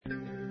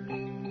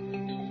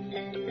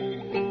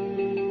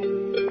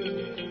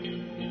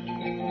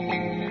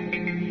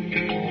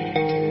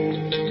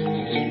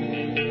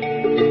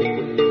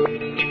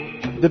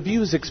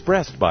views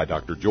expressed by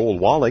Dr. Joel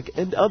Wallach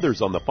and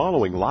others on the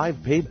following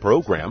live paid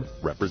program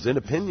represent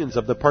opinions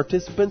of the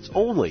participants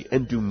only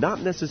and do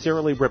not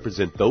necessarily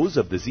represent those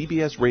of the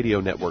ZBS Radio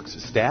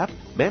Network's staff,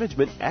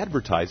 management,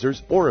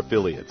 advertisers, or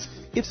affiliates.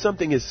 If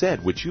something is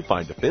said which you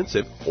find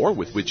offensive or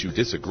with which you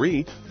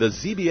disagree, the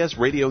ZBS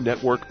Radio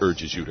Network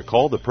urges you to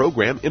call the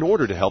program in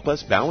order to help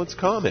us balance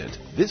comment.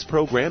 This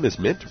program is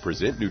meant to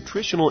present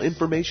nutritional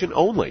information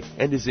only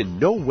and is in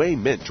no way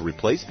meant to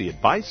replace the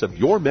advice of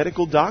your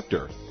medical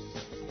doctor.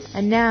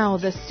 And now,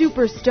 the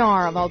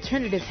superstar of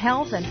alternative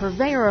health and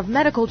purveyor of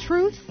medical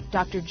truth,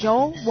 Dr.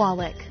 Joel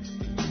Wallach.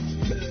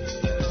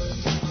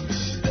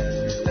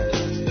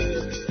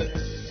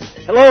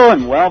 Hello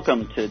and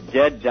welcome to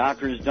Dead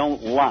Doctors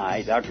Don't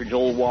Lie. Dr.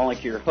 Joel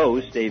Wallach, your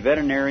host, a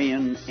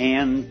veterinarian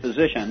and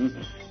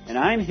physician. And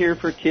I'm here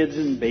for kids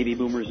and baby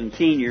boomers and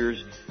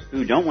seniors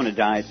who don't want to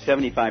die at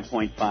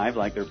 75.5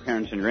 like their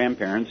parents and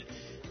grandparents.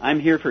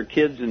 I'm here for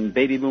kids and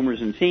baby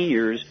boomers and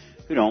seniors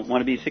who don't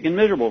want to be sick and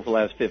miserable for the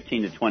last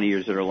 15 to 20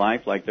 years of their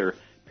life like their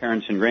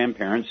parents and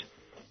grandparents.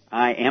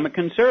 I am a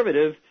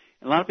conservative.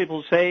 And a lot of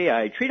people say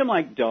I treat them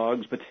like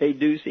dogs, but they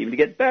do seem to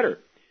get better.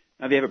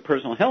 Now, if you have a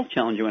personal health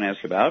challenge you want to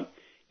ask about,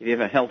 if you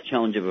have a health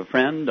challenge of a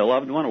friend, a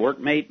loved one, a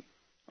workmate,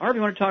 or if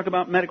you want to talk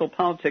about medical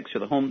politics or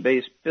the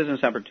home-based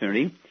business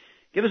opportunity,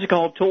 give us a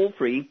call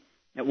toll-free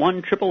at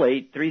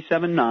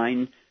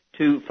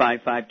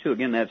 1-888-379-2552.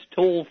 Again, that's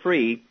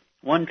toll-free,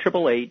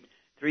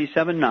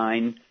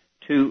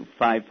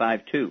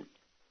 1-888-379-2552.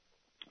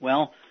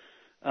 Well,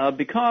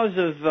 because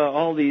of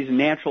all these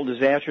natural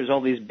disasters, all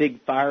these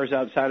big fires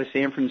outside of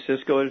San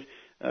Francisco,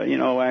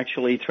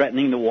 actually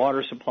threatening the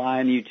water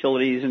supply and the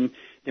utilities, and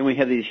then we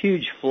have these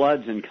huge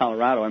floods in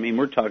Colorado. I mean,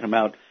 we're talking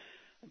about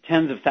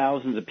tens of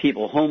thousands of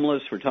people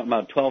homeless. We're talking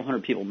about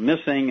 1,200 people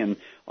missing and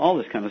all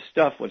this kind of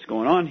stuff, what's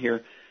going on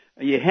here.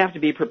 You have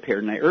to be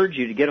prepared, and I urge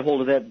you to get a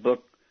hold of that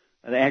book,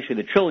 actually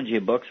the trilogy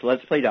of books,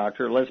 Let's Play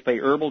Doctor, Let's Play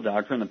Herbal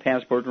Doctor, and the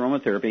Passport to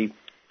Aromatherapy,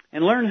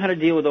 and learn how to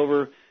deal with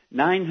over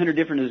 900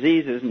 different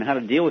diseases and how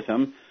to deal with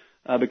them,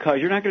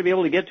 because you're not going to be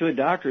able to get to a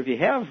doctor if you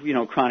have,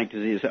 chronic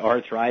disease,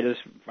 arthritis,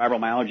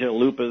 fibromyalgia,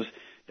 lupus,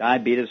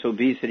 diabetes,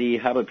 obesity,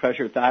 high blood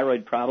pressure,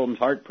 thyroid problems,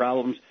 heart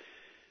problems,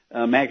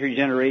 macular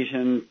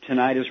degeneration,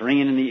 tinnitus,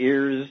 ringing in the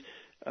ears,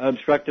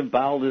 obstructive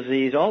bowel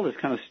disease, all this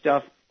kind of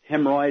stuff,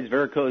 hemorrhoids,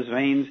 varicose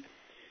veins.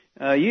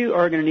 You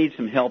are going to need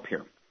some help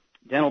here.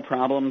 Dental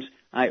problems.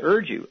 I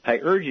urge you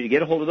to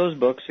get a hold of those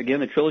books. Again,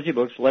 the trilogy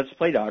books, Let's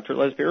Play Doctor,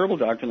 Let's Play Herbal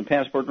Doctor, and the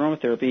Passport to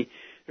Aromatherapy.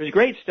 There's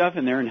great stuff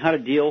in there on how to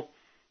deal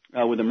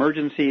with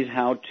emergencies,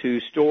 how to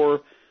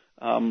store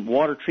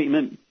water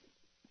treatment,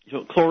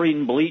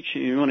 chlorine bleach.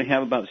 You want to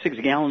have about 6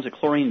 gallons of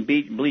chlorine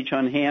bleach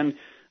on hand.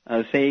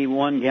 Say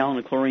 1 gallon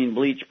of chlorine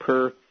bleach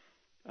per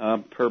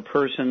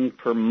person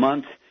per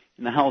month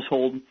in the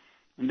household.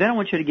 And then I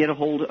want you to get a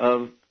hold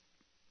of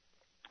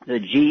the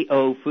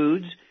GO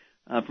Foods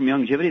from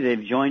Youngevity.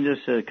 They've joined us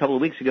a couple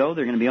of weeks ago.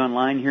 They're going to be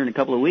online here in a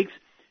couple of weeks.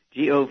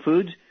 GO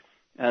Foods.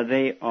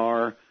 They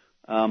are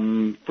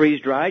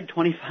freeze-dried,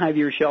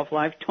 25-year shelf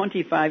life,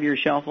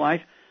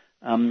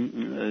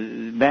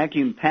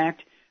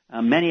 vacuum-packed.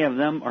 Many of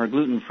them are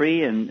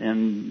gluten-free,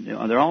 and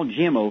they're all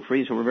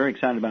GMO-free, so we're very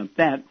excited about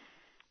that.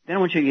 Then I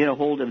want you to get a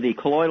hold of the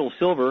colloidal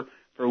silver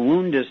for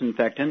wound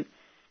disinfectant,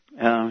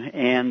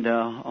 and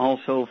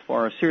also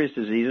for serious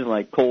diseases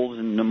like colds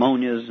and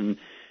pneumonias and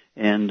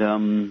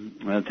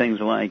things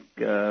like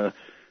salmonella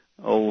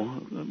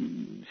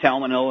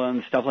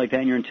and stuff like that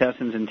in your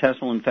intestines,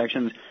 intestinal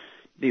infections,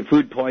 the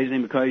food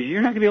poisoning, because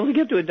you're not going to be able to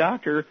get to a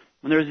doctor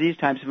when there's these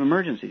types of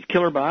emergencies.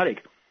 Killer Biotic.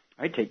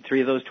 I take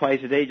 3 of those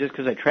twice a day just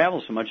because I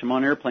travel so much. I'm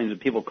on airplanes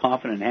with people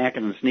coughing and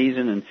hacking and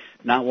sneezing and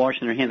not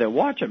washing their hands. I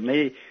watch them.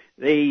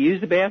 They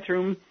use the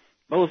bathroom,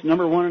 both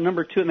number 1 and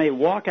number 2, and they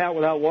walk out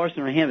without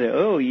washing their hands.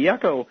 Oh,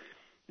 yucko.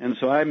 And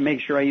so I make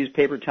sure I use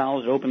paper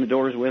towels to open the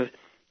doors with.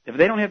 If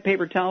they don't have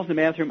paper towels in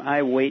the bathroom,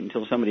 I wait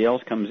until somebody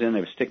else comes in.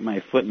 I stick my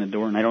foot in the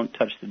door, and I don't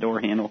touch the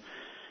door handle.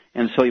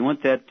 And so you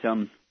want that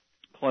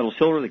colloidal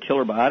silver, the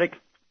Killer Biotic,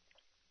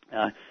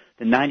 the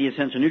 90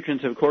 essential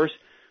nutrients, of course.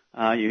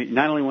 You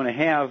not only want to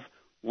have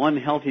 1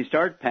 healthy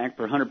start pack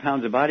per 100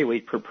 pounds of body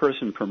weight per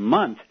person per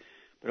month,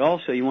 but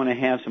also you want to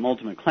have some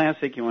Ultimate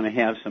Classic. You want to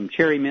have some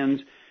Cherry Mins,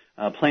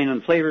 plain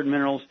unflavored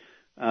minerals.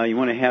 You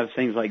want to have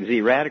things like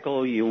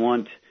Z-Radical. You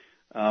want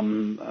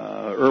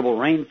Herbal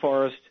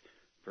Rainforest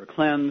for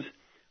cleanse.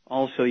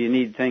 Also, you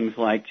need things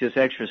like just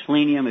extra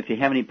selenium. If you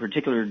have any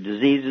particular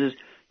diseases,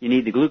 you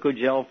need the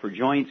Glucogel for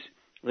joints,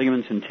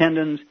 ligaments, and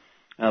tendons.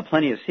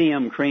 Plenty of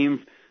CM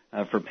cream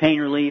for pain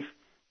relief,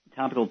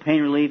 topical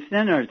pain relief.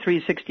 Then our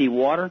 360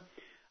 water.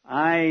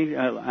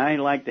 I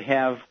like to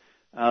have,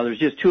 there's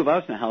just 2 of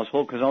us in the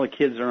household because all the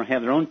kids don't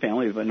have their own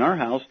family, but in our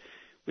house,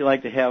 we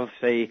like to have,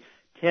 say,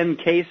 10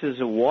 cases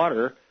of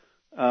water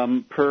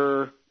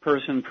per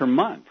person per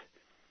month.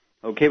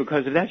 Okay,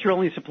 because if that's your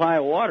only supply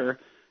of water,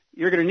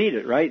 you're going to need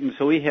it, right? And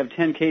so we have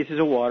 10 cases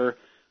of water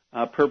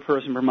per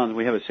person per month.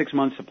 We have a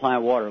 6-month supply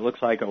of water. It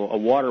looks like a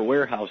water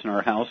warehouse in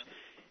our house.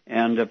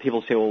 And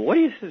people say, well, what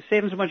are you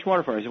saving so much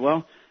water for? I said,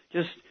 well,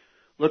 just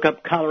look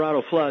up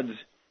Colorado floods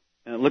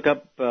Look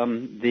up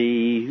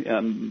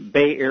the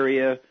Bay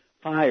Area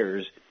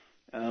fires.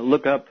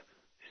 Look up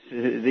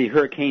the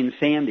Hurricane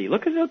Sandy.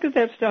 Look at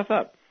that stuff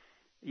up.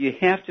 You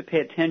have to pay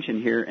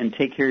attention here and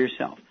take care of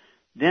yourself.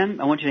 Then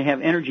I want you to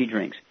have energy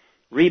drinks.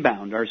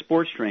 Rebound, our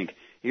sports drink.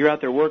 You're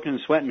out there working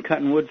and sweating,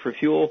 cutting wood for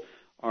fuel,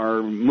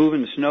 or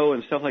moving snow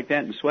and stuff like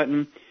that and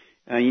sweating.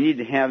 You need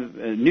to have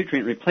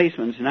nutrient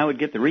replacements, and I would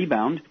get the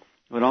Rebound.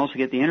 I would also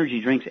get the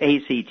energy drinks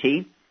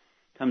ACT.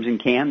 Comes in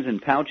cans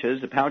and pouches.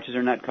 The pouches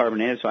are not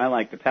carbonated, so I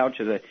like the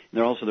pouches.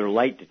 They're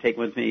light to take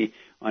with me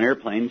on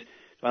airplanes.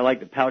 So I like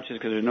the pouches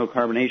because there's no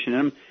carbonation in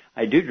them.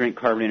 I do drink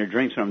carbonated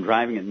drinks when I'm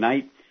driving at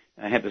night.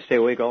 I have to stay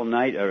awake all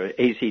night.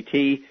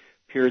 ACT,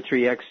 Pure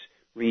 3X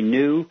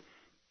Renew.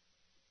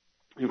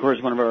 And, of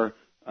course, one of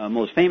our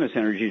most famous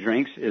energy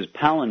drinks is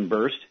Pollen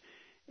Burst.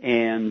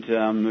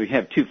 And we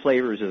have two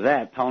flavors of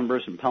that, Pollen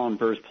Burst and Pollen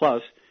Burst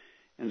Plus.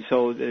 And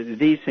so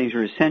these things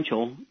are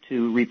essential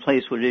to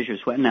replace what it is you're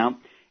sweating out.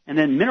 And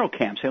then mineral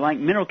caps. I like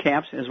mineral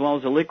caps as well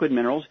as the liquid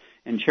minerals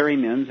and cherry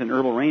mints and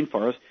herbal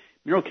rainforest.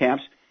 Mineral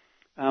caps,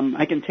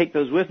 I can take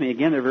those with me.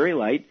 Again, they're very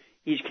light.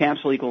 Each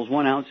capsule equals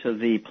 1 ounce of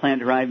the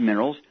plant-derived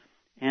minerals.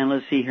 And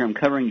let's see here, I'm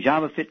covering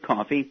Java Fit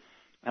coffee.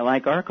 I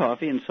like our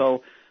coffee, and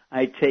so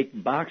I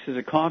take boxes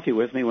of coffee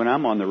with me when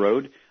I'm on the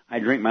road. I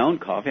drink my own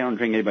coffee. I don't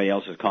drink anybody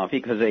else's coffee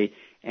because they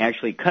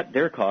actually cut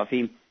their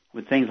coffee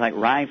with things like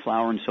rye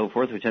flour and so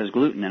forth, which has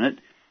gluten in it.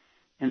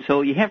 And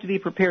so you have to be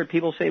prepared.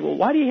 People say, well,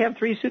 why do you have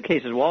 3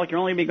 suitcases, Wallach? You're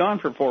only going to be gone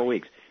for 4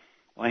 weeks.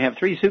 Well, I have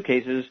 3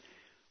 suitcases,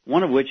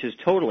 one of which is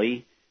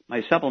totally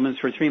my supplements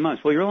for 3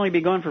 months. Well, you're only going to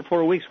be gone for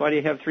 4 weeks. Why do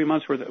you have 3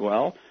 months worth of?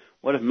 Well,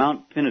 what if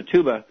Mount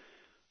Pinatubo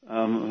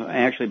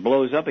actually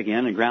blows up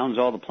again and grounds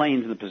all the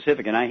planes in the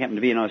Pacific, and I happen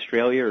to be in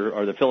Australia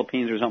or the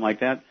Philippines or something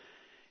like that,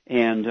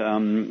 and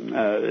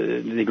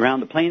they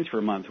ground the planes for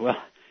a month? Well,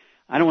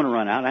 I don't want to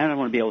run out. I don't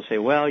want to be able to say,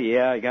 well,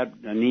 yeah, I got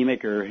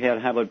anemic or had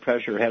high blood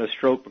pressure or had a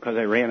stroke because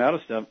I ran out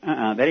of stuff.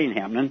 That ain't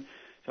happening.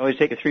 So I always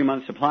take a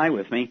 3-month supply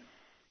with me.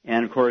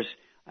 And, of course,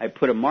 I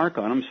put a mark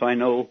on them so I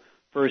know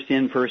first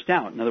in, first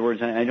out. In other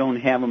words, I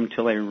don't have them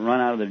until they run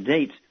out of their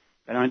dates.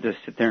 I don't have to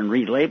sit there and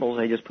read labels.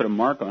 I just put a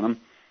mark on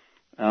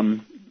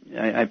them.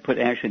 I put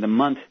actually the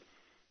month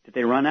that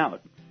they run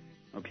out.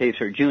 Okay,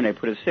 so June I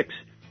put a 6.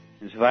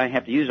 And so I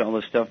have to use all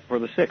this stuff for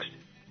the 6th.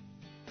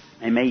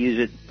 I may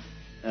use it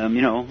on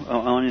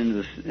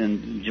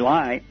in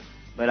July,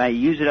 but I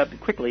use it up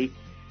quickly,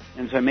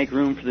 and so I make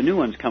room for the new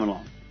ones coming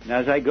along. And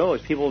as I go,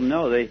 as people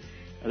know, they're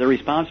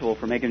responsible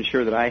for making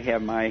sure that I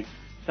have my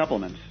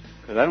supplements,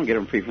 because I don't get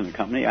them free from the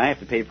company. I have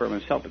to pay for them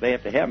myself, but they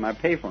have to have them. I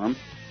pay for them.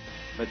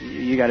 But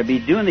you got to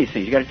be doing these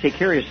things. You got to take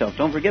care of yourself.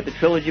 Don't forget the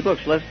trilogy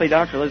books, Let's Play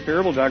Doctor, Let's Play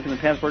Herbal Doctor, and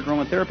the Passport to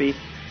Aromatherapy.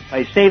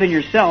 By saving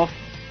yourself,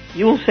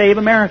 you will save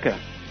America.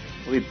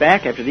 We'll be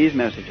back after these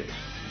messages.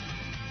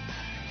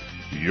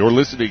 You're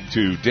listening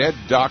to Dead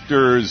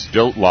Doctors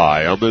Don't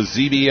Lie on the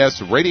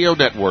ZBS Radio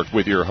Network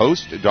with your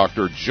host,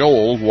 Dr.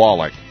 Joel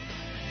Wallach.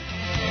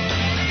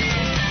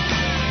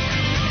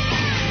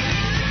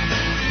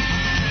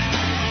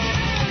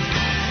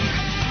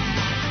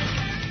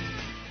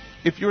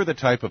 If you're the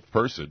type of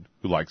person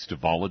who likes to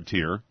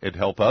volunteer and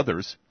help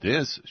others,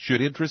 this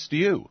should interest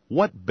you.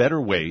 What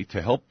better way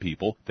to help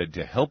people than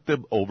to help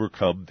them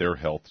overcome their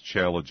health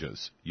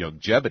challenges?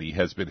 Youngevity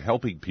has been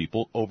helping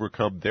people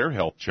overcome their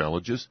health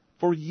challenges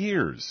for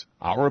years.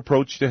 Our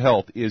approach to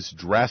health is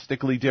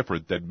drastically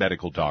different than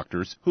medical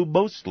doctors who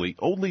mostly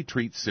only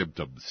treat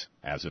symptoms.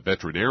 As a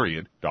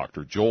veterinarian,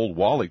 Dr. Joel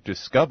Wallach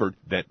discovered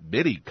that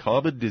many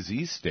common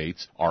disease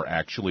states are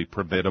actually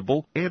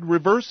preventable and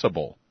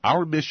reversible.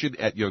 Our mission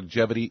at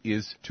Youngevity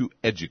is to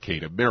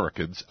educate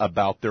Americans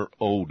about their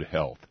own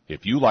health.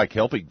 If you like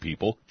helping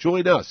people,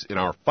 join us in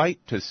our fight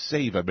to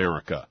save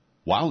America.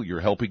 While you're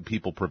helping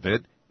people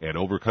prevent and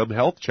overcome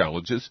health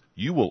challenges,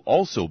 you will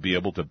also be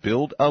able to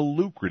build a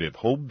lucrative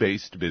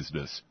home-based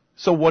business.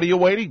 So what are you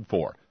waiting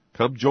for?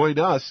 Come join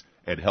us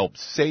and help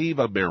save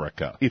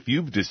America. If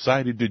you've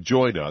decided to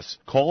join us,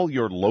 call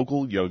your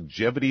local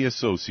Youngevity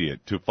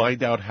associate to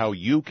find out how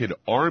you can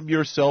arm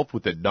yourself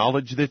with the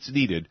knowledge that's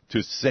needed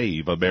to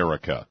save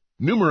America.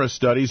 Numerous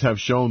studies have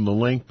shown the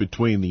link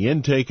between the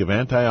intake of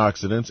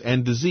antioxidants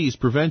and disease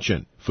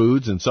prevention.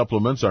 Foods and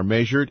supplements are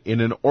measured in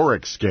an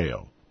ORAC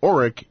scale.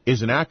 ORAC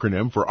is an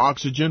acronym for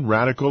Oxygen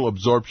Radical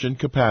Absorption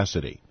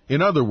Capacity.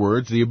 In other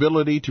words, the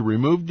ability to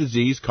remove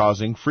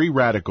disease-causing free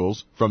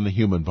radicals from the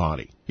human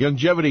body.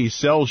 Youngevity's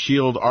Cell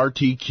Shield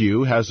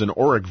RTQ has an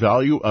ORAC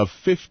value of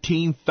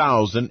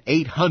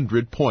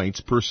 15,800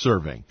 points per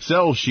serving.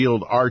 Cell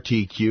Shield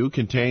RTQ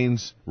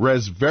contains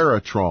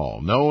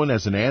resveratrol, known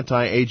as an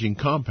anti-aging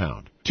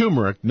compound.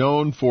 Turmeric,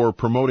 known for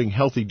promoting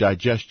healthy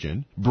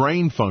digestion,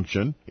 brain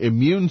function,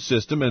 immune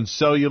system, and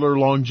cellular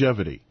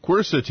longevity.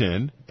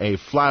 Quercetin, a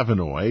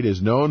flavonoid,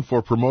 is known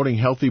for promoting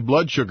healthy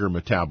blood sugar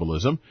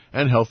metabolism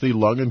and healthy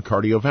lung and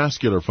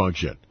cardiovascular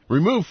function.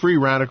 Remove free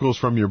radicals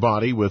from your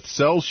body with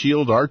Cell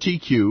Shield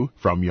RTQ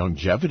from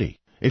Youngevity.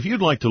 If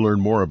you'd like to learn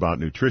more about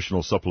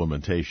nutritional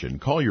supplementation,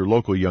 call your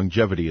local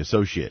Youngevity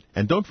associate.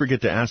 And don't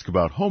forget to ask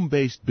about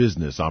home-based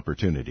business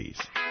opportunities.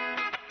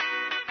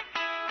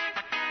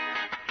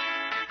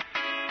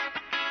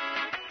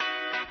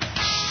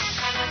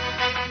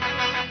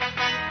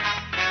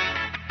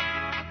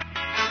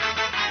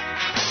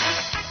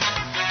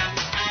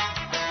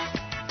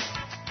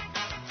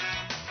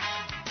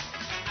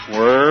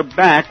 We're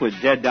back with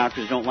Dead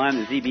Doctors Don't Lie on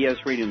the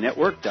ZBS Radio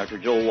Network. Dr.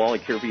 Joel Wallach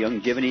here for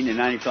Youngevity and the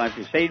 95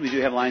 Crusade. We do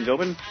have lines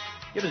open.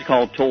 Give us a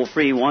call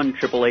toll-free,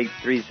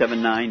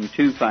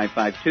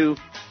 1-888-379-2552.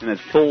 And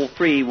that's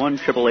toll-free,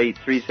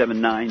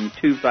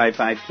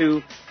 1-888-379-2552.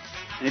 And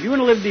if you want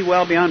to live to be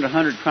well beyond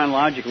 100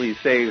 chronologically,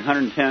 say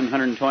 110,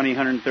 120,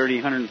 130,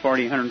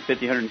 140,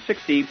 150,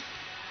 160,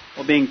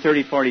 well, being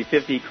 30, 40,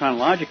 50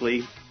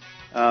 chronologically,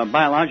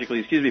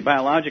 biologically,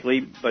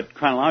 but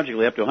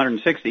chronologically up to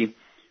 160,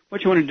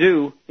 what you want to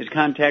do is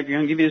contact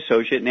your Youngevity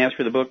associate and ask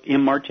for the book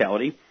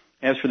Immortality,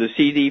 ask for the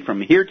CD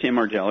From Here to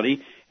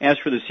Immortality, ask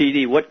for the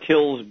CD What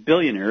Kills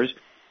Billionaires,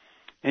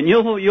 and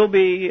you'll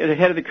be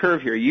ahead of the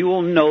curve here. You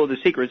will know the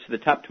secrets of the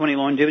top 20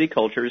 longevity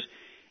cultures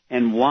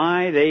and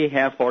why they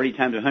have 40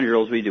 times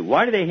 100-year-olds we do.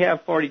 Why do they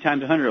have 40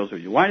 times 100-year-olds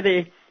we do? Why do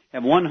they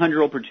have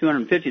 100-year-old per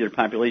 250 of their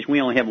population?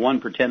 We only have one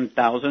per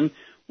 10,000.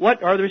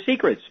 What are their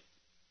secrets?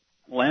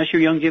 Well, ask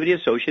your Youngevity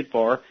associate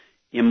for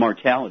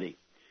Immortality.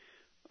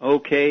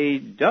 Okay,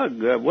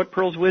 Doug, what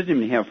pearls of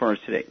wisdom do you have for us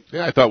today?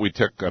 Yeah, I thought we'd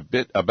talk a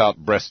bit about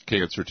breast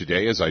cancer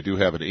today, as I do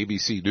have an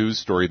ABC News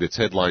story that's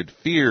headlined,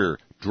 Fear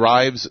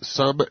Drives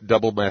Some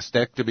Double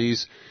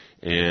Mastectomies.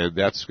 And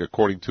that's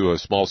according to a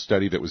small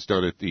study that was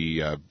done at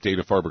the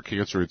Dana-Farber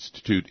Cancer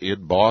Institute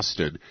in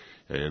Boston.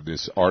 And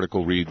this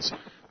article reads,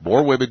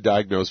 more women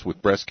diagnosed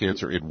with breast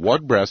cancer in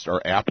one breast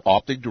are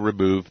opting to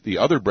remove the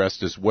other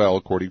breast as well,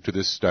 according to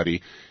this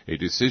study, a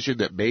decision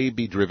that may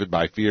be driven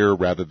by fear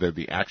rather than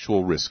the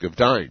actual risk of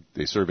dying.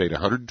 They surveyed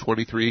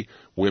 123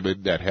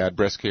 women that had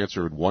breast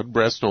cancer in one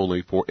breast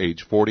only for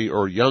age 40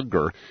 or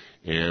younger,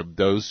 and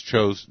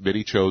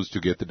many chose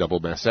to get the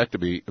double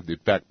mastectomy. In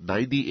fact,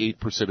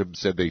 98% of them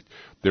said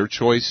their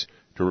choice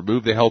to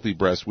remove the healthy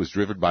breast was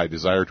driven by a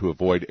desire to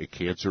avoid a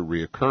cancer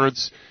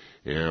reoccurrence.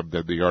 And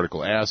then the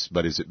article asks,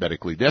 but is it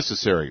medically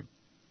necessary?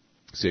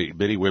 Say,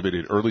 many women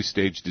in early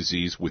stage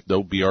disease with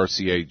no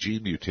BRCA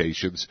gene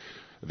mutations,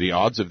 the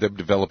odds of them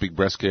developing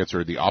breast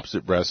cancer in the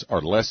opposite breast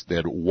are less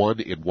than 1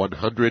 in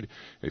 100.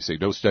 They say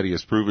no study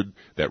has proven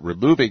that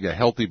removing a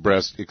healthy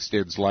breast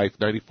extends life.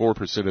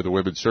 94% of the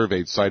women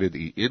surveyed cited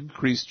the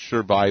increased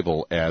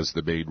survival as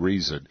the main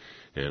reason.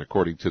 And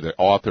according to the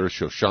author,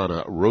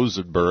 Shoshana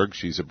Rosenberg,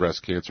 she's a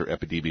breast cancer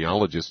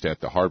epidemiologist at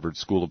the Harvard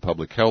School of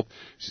Public Health,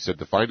 she said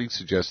the findings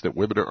suggest that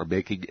women are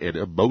making an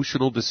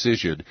emotional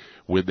decision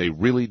when they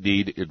really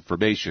need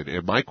information.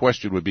 And my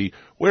question would be,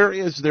 where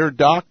is their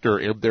doctor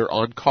and their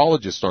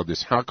oncologist on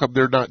this? How come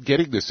they're not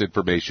getting this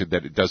information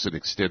that it doesn't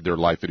extend their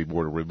life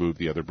anymore to remove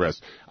the other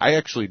breast? I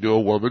actually knew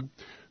a woman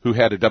who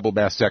had a double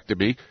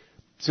mastectomy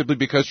simply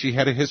because she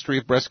had a history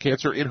of breast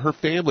cancer in her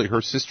family.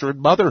 Her sister and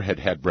mother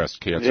had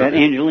breast cancer. Is that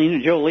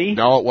Angelina Jolie?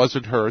 No, it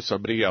wasn't her,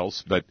 somebody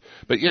else. But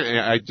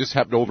yeah, I just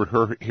happened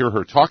to hear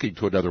her talking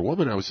to another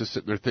woman. I was just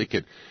sitting there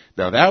thinking,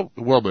 now that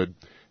woman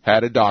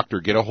had a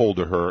doctor get a hold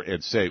of her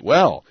and say,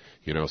 well,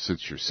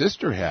 since your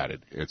sister had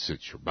it and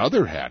since your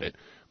mother had it,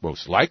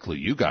 most likely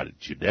you got a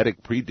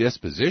genetic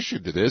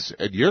predisposition to this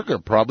and you're going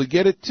to probably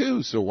get it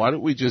too. So why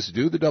don't we just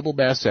do the double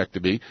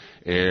mastectomy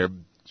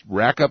and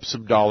rack up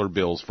some dollar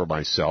bills for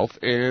myself,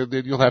 and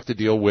then you'll have to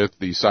deal with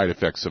the side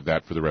effects of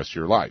that for the rest of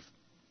your life.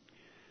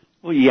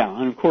 Well, yeah,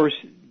 and of course,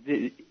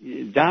 the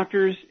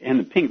doctors and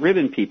the pink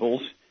ribbon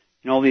peoples,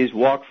 and all these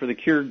Walk for the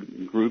Cure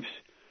groups,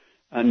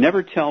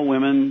 never tell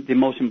women the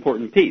most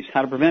important piece,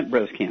 how to prevent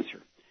breast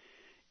cancer.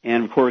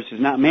 And, of course,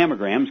 it's not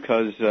mammograms,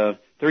 because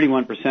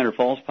 31% are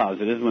false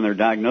positives when they're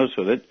diagnosed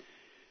with it.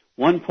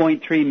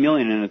 1.3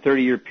 million in a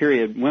 30-year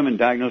period, women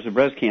diagnosed with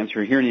breast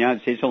cancer here in the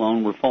United States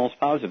alone were false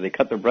positive. They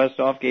cut their breast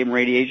off, gave them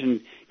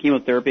radiation,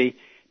 chemotherapy,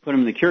 put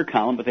them in the cure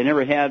column, but they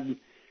never had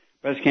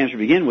breast cancer to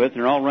begin with.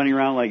 And they're all running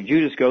around like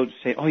Judas goats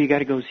saying, oh, you got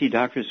to go see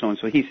Dr.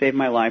 So-and-so. He saved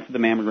my life with the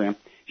mammogram.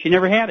 She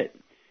never had it.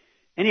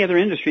 Any other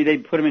industry,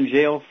 they'd put them in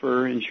jail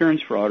for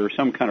insurance fraud or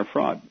some kind of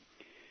fraud. At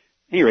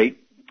any rate,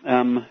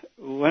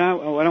 what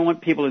I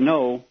want people to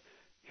know,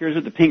 here's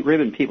what the pink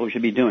ribbon people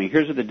should be doing.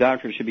 Here's what the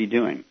doctors should be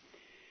doing.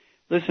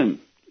 Listen,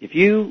 if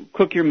you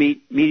cook your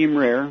meat medium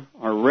rare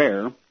or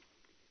rare,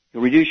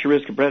 you'll reduce your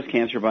risk of breast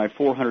cancer by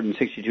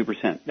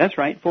 462%. That's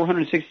right,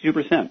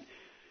 462%.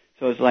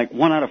 So it's like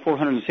 1 out of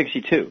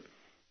 462.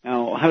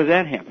 Now, how does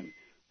that happen?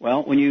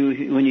 Well, when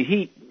you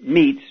heat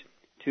meats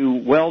to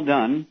well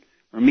done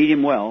or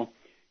medium well,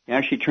 you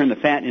actually turn the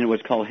fat into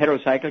what's called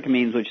heterocyclic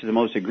amines, which is the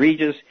most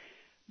egregious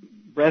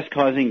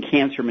breast-causing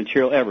cancer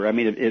material ever. I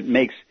mean, it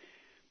makes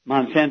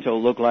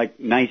Monsanto look like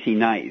nicey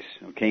nice,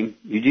 okay?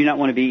 You do not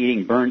want to be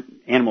eating burnt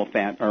animal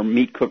fat or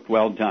meat cooked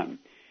well done.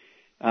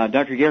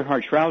 Dr.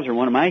 Gerhard Schrauzer,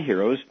 one of my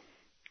heroes,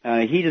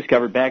 he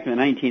discovered back in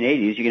the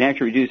 1980s you can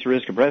actually reduce the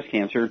risk of breast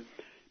cancer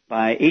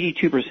by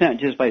 82%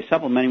 just by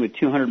supplementing with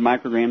 200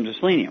 micrograms of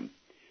selenium.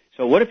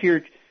 So what if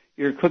you're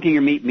cooking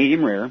your meat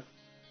medium rare,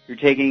 you're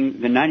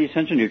taking the 90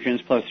 essential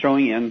nutrients plus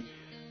throwing in,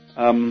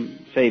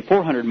 say,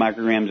 400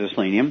 micrograms of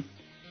selenium,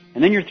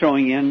 and then you're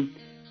throwing in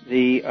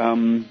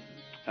the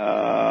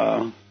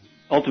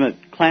Ultimate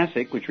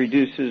Classic, which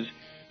reduces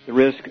the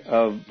risk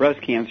of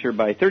breast cancer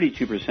by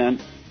 32%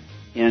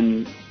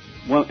 in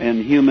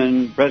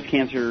human breast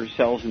cancer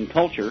cells in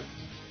culture.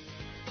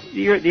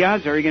 the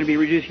odds are you're going to be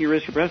reducing your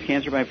risk of breast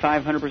cancer by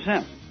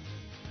 500%.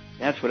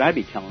 That's what I'd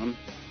be telling them.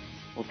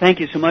 Well, thank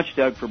you so much,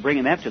 Doug, for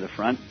bringing that to the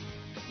front.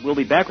 We'll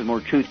be back with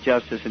more Truth,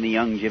 Justice, and the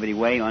Youngevity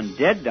Way on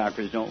Dead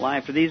Doctors Don't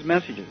Lie for these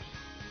messages.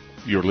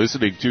 You're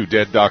listening to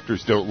Dead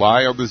Doctors Don't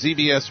Lie on the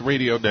ZBS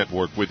Radio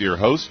Network with your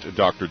host,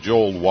 Dr.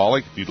 Joel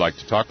Wallach. If you'd like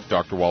to talk to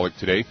Dr. Wallach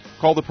today,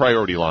 call the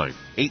priority line,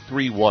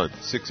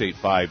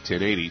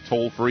 831-685-1080,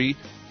 toll free,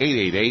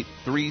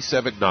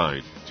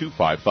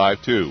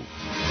 888-379-2552.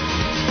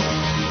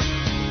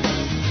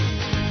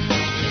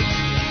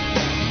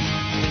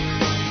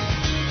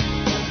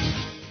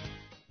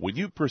 When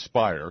you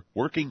perspire,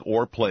 working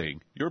or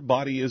playing, your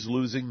body is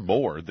losing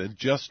more than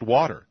just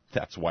water.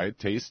 That's why it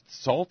tastes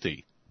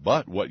salty.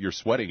 But what you're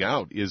sweating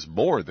out is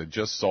more than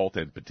just salt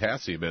and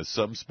potassium, as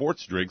some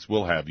sports drinks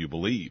will have you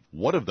believe.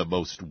 One of the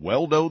most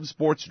well-known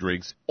sports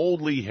drinks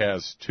only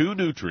has 2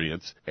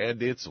 nutrients,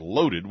 and it's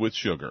loaded with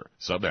sugar.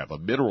 Some have a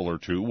mineral or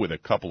 2 with a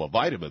couple of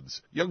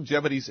vitamins.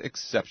 Youngevity's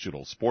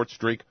exceptional sports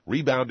drink,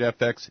 Rebound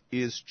FX,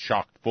 is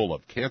chock full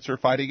of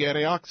cancer-fighting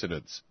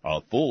antioxidants,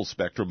 a full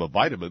spectrum of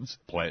vitamins,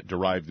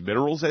 plant-derived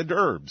minerals, and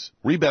herbs.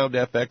 Rebound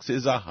FX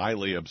is a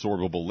highly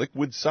absorbable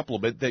liquid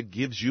supplement that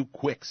gives you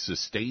quick,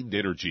 sustained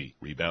energy.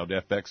 Rebound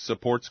FX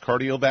supports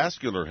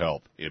cardiovascular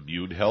health,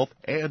 immune health,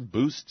 and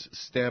boosts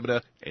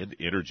stamina and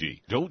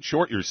energy. Don't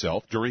short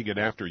yourself during and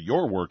after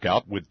your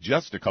workout with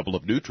just a couple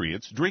of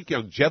nutrients. Drink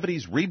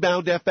Youngevity's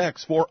Rebound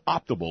FX for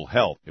optimal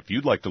health. If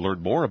you'd like to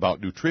learn more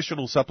about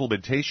nutritional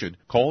supplementation,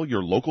 call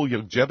your local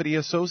Youngevity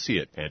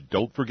associate, and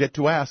don't forget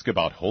to ask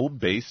about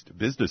home-based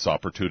business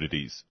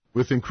opportunities.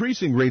 With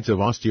increasing rates of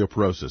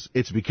osteoporosis,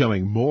 it's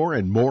becoming more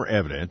and more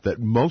evident that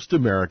most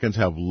Americans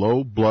have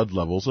low blood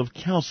levels of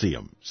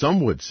calcium.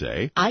 Some would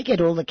say, I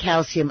get all the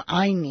calcium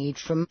I need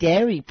from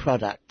dairy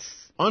products.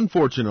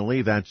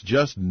 Unfortunately, that's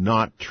just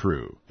not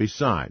true.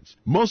 Besides,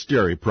 most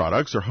dairy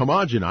products are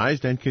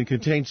homogenized and can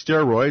contain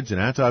steroids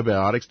and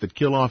antibiotics that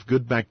kill off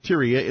good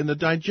bacteria in the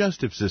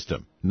digestive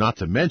system. Not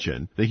to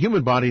mention, the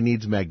human body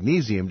needs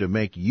magnesium to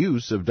make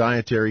use of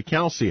dietary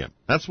calcium.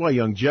 That's why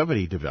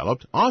Youngevity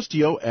developed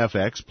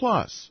OsteoFX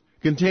Plus,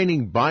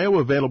 containing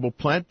bioavailable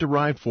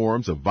plant-derived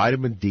forms of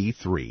vitamin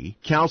D3,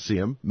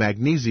 calcium,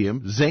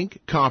 magnesium, zinc,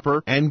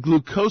 copper, and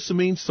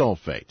glucosamine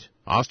sulfate.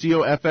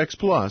 OsteoFX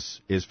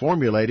Plus is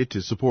formulated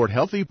to support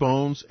healthy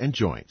bones and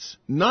joints.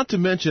 Not to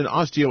mention,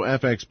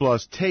 OsteoFX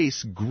Plus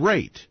tastes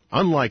great,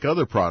 unlike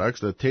other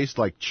products that taste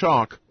like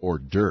chalk or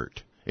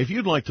dirt. If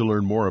you'd like to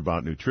learn more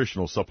about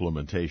nutritional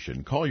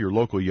supplementation, call your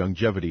local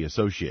Youngevity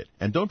associate,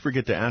 and don't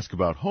forget to ask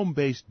about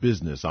home-based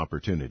business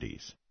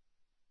opportunities.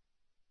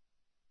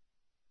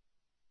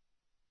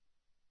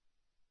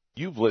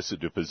 You've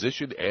listened to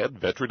physician and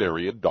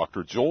veterinarian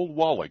Dr. Joel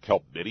Wallach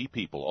help many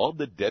people on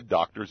the Dead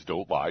Doctors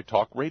Don't Lie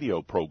talk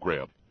radio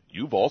program.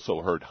 You've also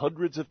heard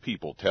hundreds of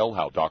people tell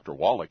how Dr.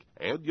 Wallach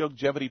and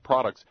Youngevity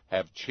products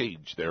have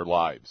changed their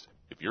lives.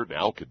 If you're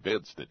now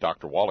convinced that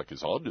Dr. Wallach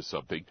is onto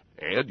something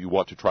and you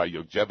want to try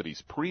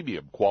Youngevity's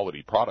premium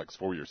quality products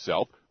for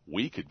yourself,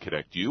 we can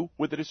connect you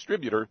with a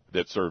distributor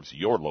that serves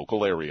your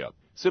local area.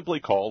 Simply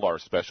call our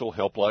special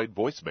helpline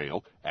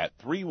voicemail at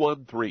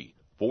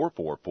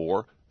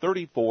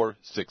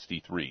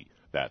 313-444-3463.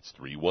 That's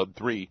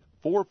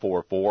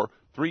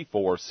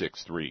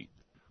 313-444-3463.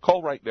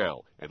 Call right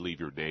now and leave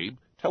your name,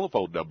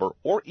 telephone number,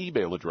 or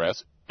email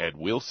address, and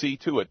we'll see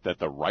to it that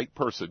the right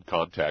person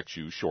contacts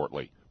you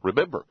shortly.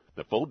 Remember,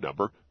 the phone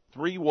number,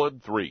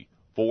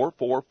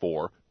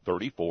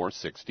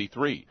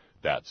 313-444-3463.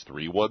 That's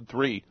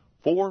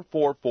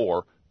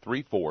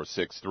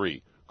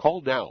 313-444-3463.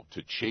 Call now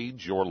to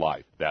change your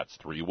life. That's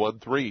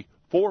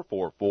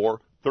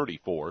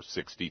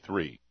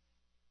 313-444-3463.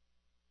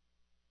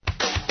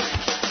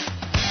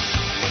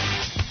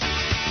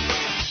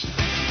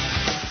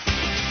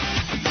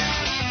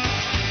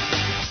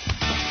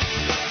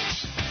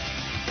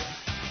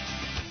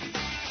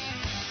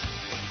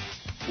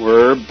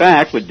 We're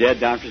back with Dead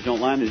Doctors Don't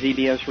Lie on the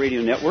ZBS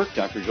Radio Network.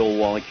 Dr. Joel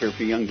Wallach here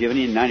for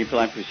Youngevity and 90 for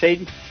Life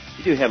Crusade.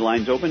 You do have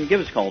lines open.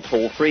 Give us a call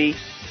toll-free,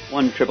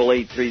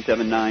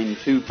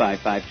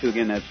 1-888-379-2552.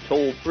 Again, that's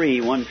toll-free,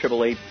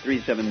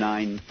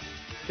 1-888-379-2552.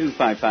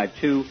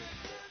 And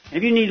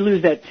if you need to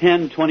lose that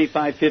 10,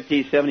 25,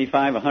 50,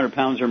 75, 100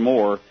 pounds or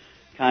more,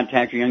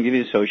 contact your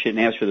Youngevity associate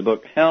and ask for the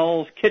book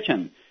Hell's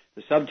Kitchen.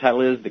 The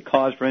subtitle is The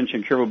Cause, Prevention,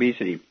 and Cure of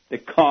Obesity. The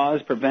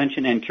Cause,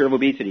 Prevention, and Cure of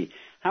Obesity.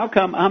 How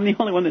come I'm the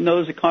only one that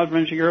knows the cause,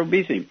 prevention, and cure of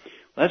obesity?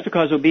 Well, that's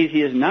because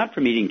obesity is not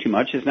from eating too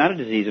much. It's not a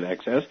disease of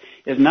excess.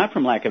 It's not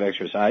from lack of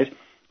exercise.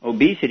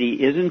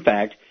 Obesity is, in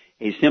fact,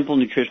 a simple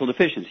nutritional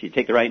deficiency. You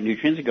take the right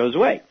nutrients, it goes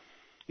away.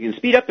 You can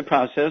speed up the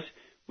process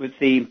with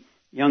the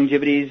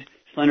Youngevity's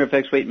Slender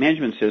FX Weight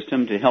Management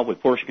System to help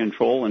with portion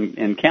control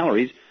and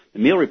calories. The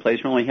meal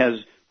replacement only has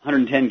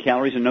 110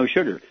 calories and no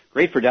sugar.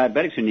 Great for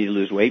diabetics who need to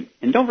lose weight.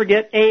 And don't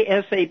forget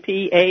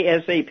ASAP,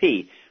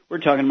 ASAP. We're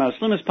talking about as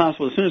slim as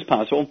possible, as soon as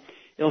possible.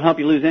 It'll help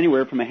you lose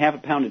anywhere from a half a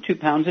pound to 2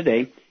 pounds a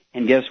day.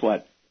 And guess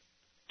what?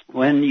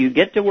 When you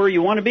get to where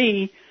you want to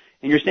be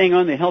and you're staying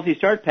on the Healthy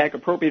Start Pack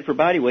appropriate for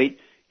body weight,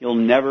 you'll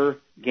never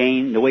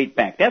gain the weight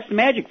back. That's the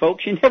magic,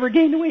 folks. You never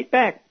gain the weight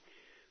back.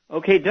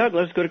 Okay, Doug,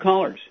 let's go to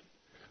callers.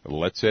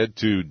 Let's head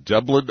to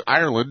Dublin,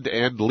 Ireland,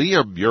 and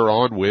Liam, you're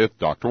on with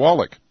Dr.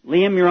 Wallach.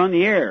 Liam, you're on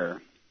the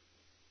air.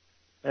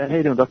 How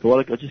you doing, Dr.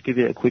 Wallach? I'll just give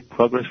you a quick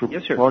progress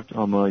report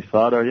on my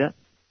father,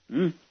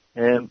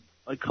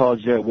 I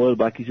called there a while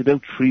back. He's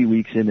about 3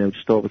 weeks in now,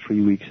 just over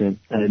 3 weeks in.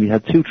 And he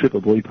had 2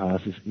 triple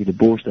bypasses. He had a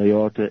burst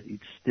aorta, he had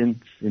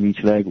stints in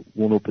each leg,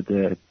 one up at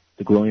the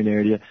groin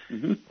area.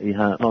 Mm-hmm. He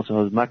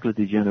also has macular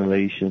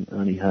degeneration,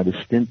 and he had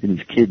a stint in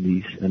his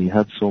kidneys, and he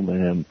had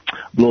some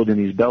blood in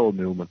his bowel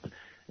movement.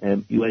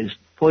 He weighs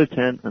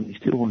 5'10", and he's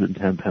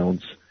 210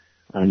 pounds.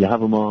 And you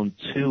have him on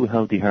 2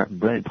 healthy heart and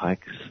brain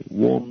packs,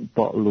 1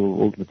 bottle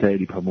of Ultimate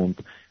Daily per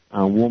month,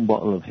 and 1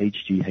 bottle of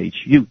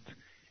HGH Youth.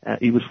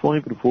 He was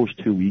fine for the first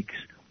 2 weeks,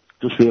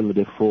 just feeling a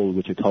bit full,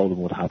 which I told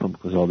him would happen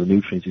because of all the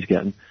nutrients he's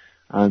getting.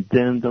 And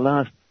then the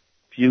last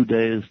few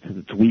days to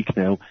the week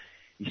now,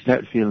 he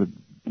started feeling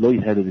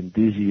lightheaded and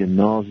dizzy and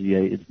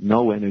nauseated,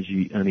 no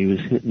energy, and he was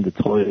hitting the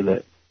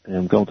toilet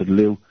and going to the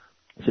loo,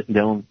 sitting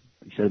down,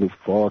 he said about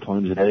 4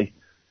 times a day.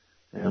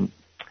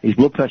 His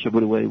blood pressure,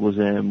 by the way, was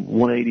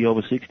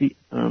 180/60,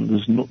 and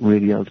there's nothing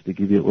really else to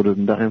give you other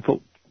than that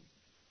info.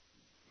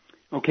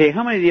 Okay,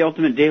 how many of the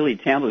Ultimate Daily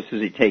tablets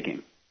is he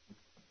taking?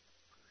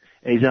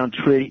 He's on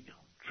 3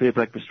 at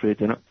breakfast, 3 at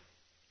dinner.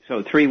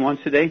 So 3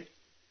 once a day?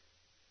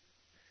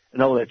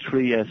 No,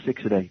 3,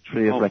 6 a day.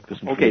 3 at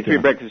breakfast and 3 okay, at dinner.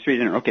 3 breakfast, 3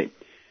 dinner. Okay.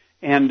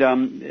 And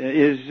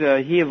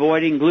is he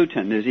avoiding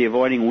gluten? Is he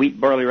avoiding wheat,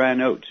 barley, rye,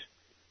 and oats?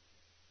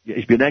 Yeah,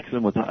 he's been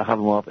excellent with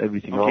having him off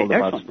everything, all the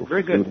bad stuff.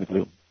 Very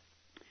good.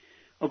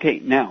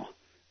 Okay, now,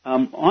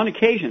 on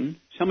occasion,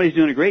 somebody's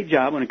doing a great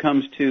job when it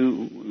comes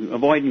to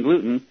avoiding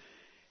gluten,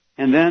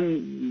 and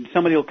then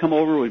somebody will come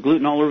over with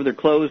gluten all over their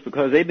clothes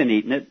because they've been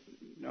eating it,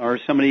 or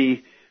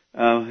somebody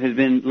has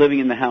been living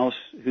in the house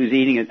who's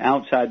eating it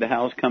outside the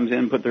house, comes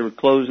in, put their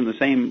clothes in the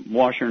same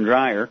washer and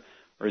dryer,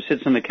 or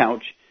sits on the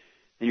couch,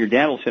 and your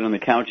dad will sit on the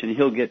couch and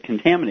he'll get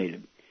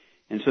contaminated.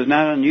 And so it's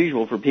not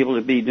unusual for people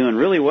to be doing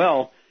really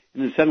well,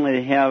 and then suddenly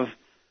they have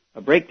a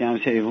breakdown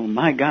and say, well,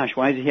 my gosh,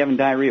 why is he having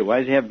diarrhea? Why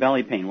does he have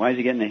belly pain? Why is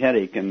he getting a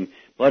headache and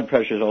blood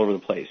pressures all over the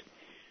place?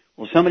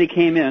 Well, somebody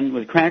came in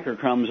with cracker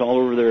crumbs all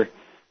over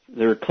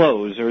their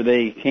clothes, or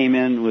they came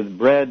in with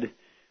bread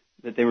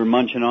that they were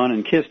munching on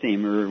and kissed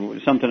him, or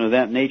something of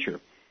that nature.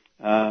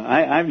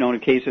 I've known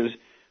of cases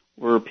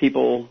where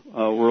people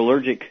were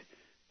allergic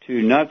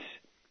to nuts,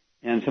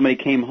 and somebody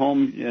came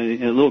home,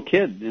 a little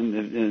kid,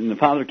 and the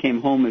father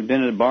came home, had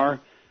been at a bar,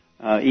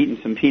 eating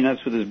some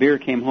peanuts with his beer,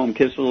 came home,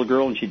 kissed a little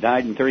girl, and she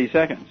died in 30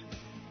 seconds.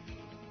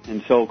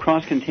 And so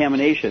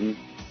cross-contamination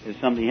is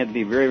something you have to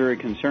be very, very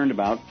concerned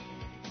about.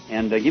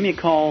 And give me a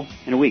call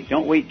in a week.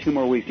 Don't wait 2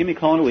 more weeks. Give me a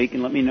call in a week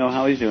and let me know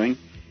how he's doing.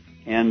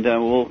 And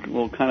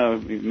we'll kind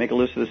of make a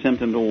list of the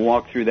symptoms, and we'll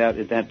walk through that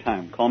at that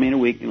time. Call me in a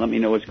week and let me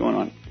know what's going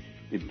on.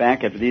 We'll be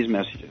back after these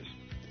messages.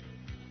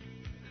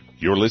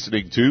 You're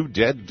listening to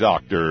Dead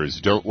Doctors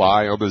Don't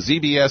Lie on the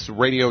ZBS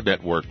Radio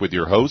Network with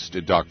your host,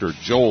 Dr.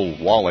 Joel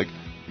Wallach.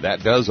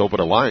 That does open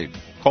a line.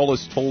 Call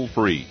us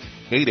toll-free,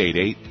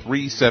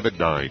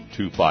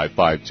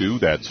 888-379-2552.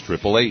 That's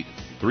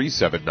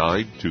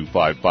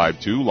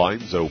 888-379-2552.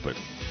 Lines open.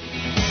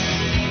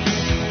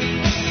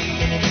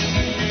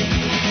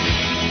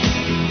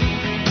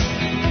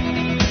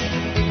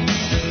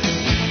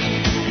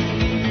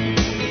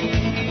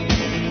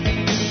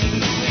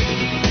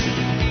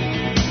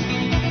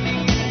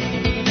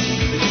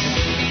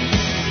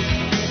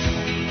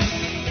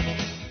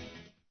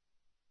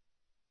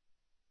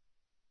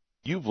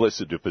 You've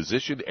listened to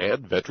physician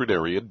and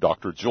veterinarian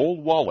Dr.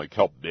 Joel Wallach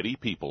help many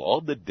people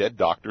on the Dead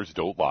Doctors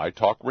Don't Lie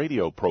talk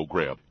radio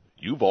program.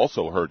 You've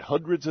also heard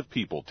hundreds of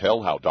people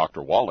tell how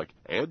Dr. Wallach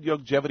and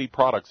Youngevity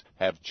products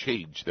have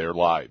changed their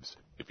lives.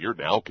 If you're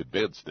now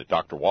convinced that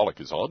Dr. Wallach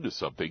is onto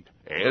something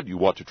and you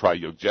want to try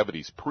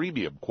Youngevity's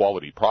premium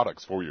quality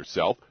products for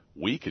yourself,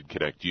 we can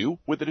connect you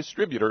with a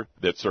distributor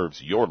that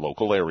serves your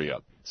local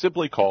area.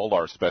 Simply call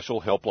our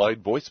special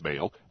helpline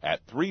voicemail at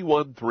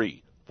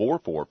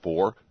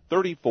 313-444-3463.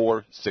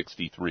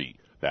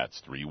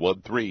 That's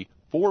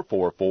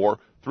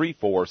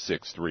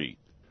 313-444-3463.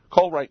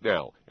 Call right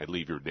now and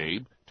leave your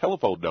name,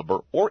 telephone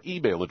number, or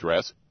email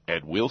address,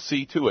 and we'll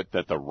see to it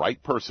that the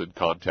right person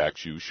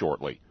contacts you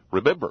shortly.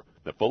 Remember,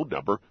 the phone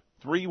number,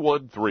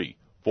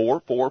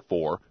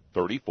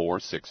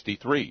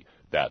 313-444-3463.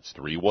 That's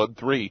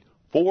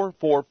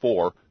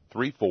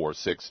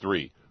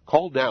 313-444-3463.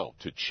 Call now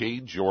to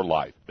change your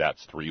life.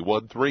 That's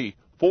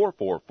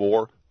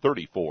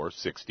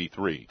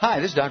 313-444-3463. Hi,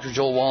 this is Dr.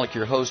 Joel Wallach,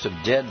 your host of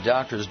Dead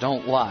Doctors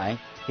Don't Lie.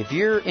 If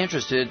you're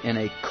interested in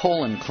a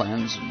colon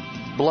cleanse,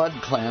 blood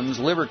cleanse,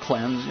 liver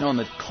cleanse, in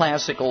the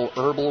classical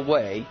herbal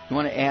way, you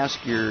want to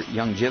ask your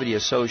Youngevity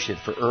associate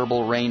for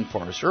Herbal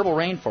Rainforest. Herbal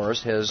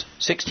Rainforest has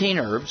 16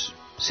 herbs,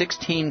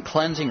 16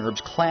 cleansing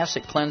herbs,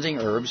 classic cleansing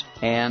herbs,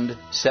 and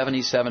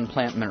 77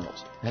 plant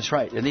minerals. That's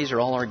right, and these are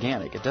all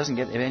organic. It doesn't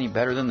get any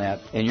better than that.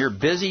 In your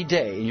busy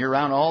day, and you're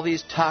around all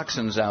these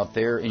toxins out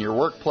there in your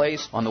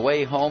workplace, on the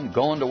way home,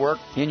 going to work,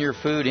 in your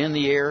food, in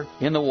the air,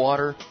 in the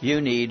water,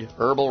 you need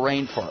Herbal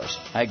Rainforest.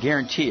 I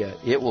guarantee you,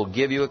 it will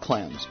give you a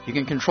cleanse. You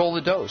can control the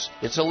dose.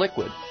 It's a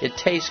liquid. It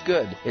tastes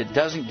good. It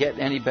doesn't get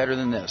any better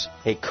than this.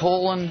 A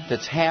colon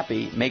that's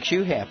happy makes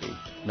you happy.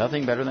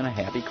 Nothing better than a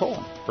happy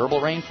colon.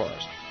 Herbal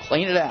Rainforest.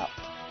 Clean it out.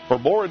 For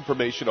more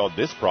information on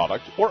this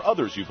product or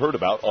others you've heard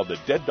about on the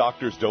Dead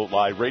Doctors Don't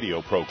Lie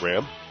radio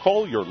program,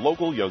 call your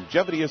local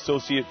Youngevity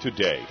associate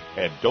today.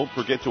 And don't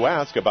forget to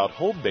ask about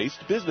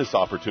home-based business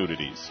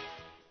opportunities.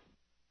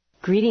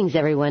 Greetings,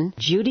 everyone.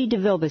 Judy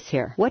DeVilbus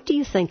here. What do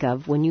you think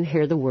of when you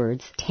hear the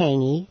words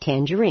tangy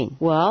tangerine?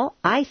 Well,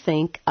 I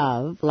think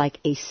of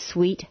like a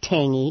sweet,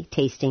 tangy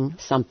tasting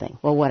something.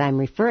 Well, what I'm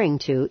referring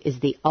to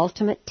is the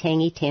Ultimate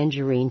Tangy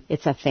Tangerine.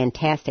 It's a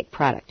fantastic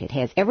product. It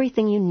has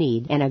everything you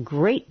need, and a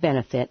great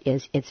benefit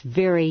is it's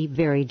very,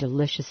 very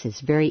delicious.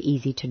 It's very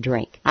easy to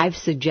drink. I've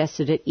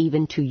suggested it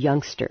even to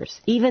youngsters.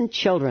 Even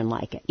children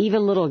like it.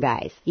 Even little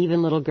guys.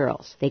 Even little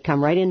girls. They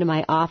come right into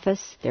my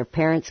office. Their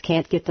parents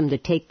can't get them to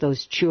take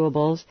those chewables.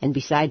 And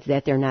besides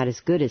that, they're not as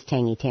good as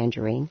Tangy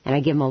Tangerine. And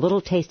I give them a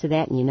little taste of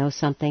that, and you know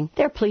something?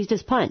 They're pleased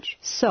as punch.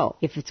 So,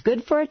 if it's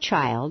good for a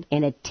child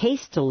and it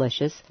tastes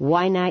delicious,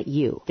 why not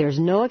you? There's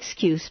no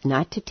excuse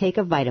not to take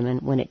a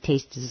vitamin when it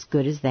tastes as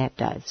good as that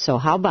does. So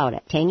how about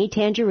it? Tangy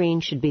Tangerine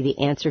should be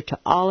the answer to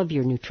all of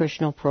your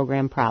nutritional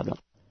program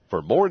problems.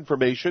 For more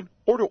information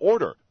or to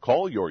order,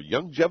 call your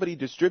Youngevity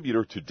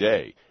distributor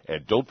today.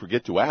 And don't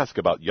forget to ask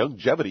about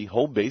Youngevity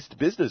home-based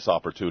business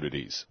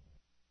opportunities.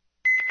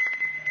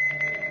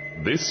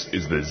 This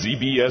is the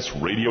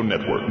ZBS Radio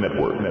Network.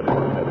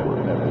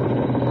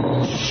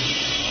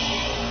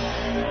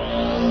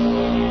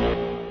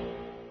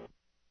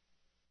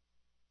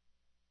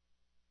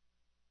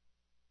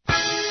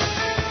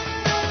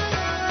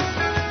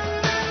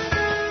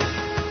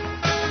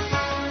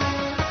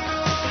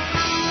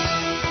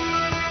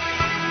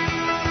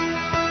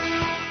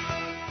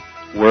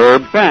 We're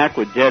back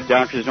with Dead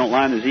Doctors Don't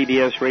Lie on the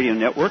ZBS Radio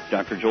Network.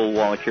 Dr. Joel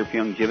Wallach here for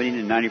Youngevity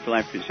and 90 for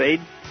Life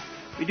Crusade.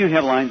 We do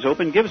have lines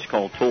open. Give us a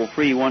call,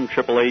 toll-free,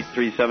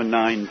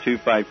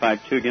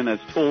 1-888-379-2552. Again,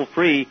 that's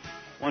toll-free,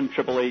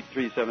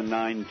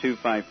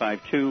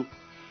 1-888-379-2552.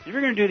 If you're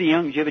going to do the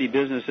Youngevity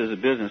business as a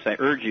business, I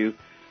urge you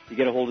to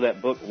get a hold of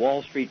that book,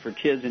 Wall Street for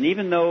Kids. And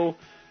even though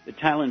the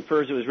title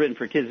infers it was written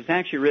for kids, it's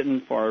actually written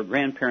for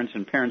grandparents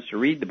and parents to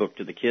read the book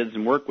to the kids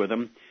and work with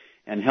them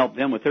and help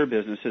them with their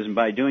businesses. And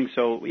by doing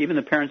so, even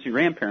the parents and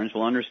grandparents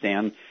will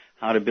understand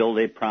how to build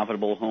a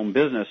profitable home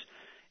business.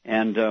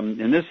 And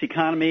in this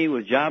economy,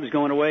 with jobs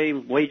going away,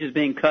 wages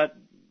being cut,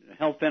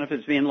 health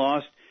benefits being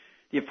lost,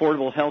 the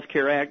Affordable Health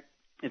Care Act,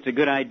 it's a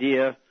good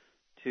idea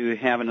to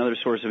have another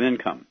source of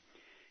income.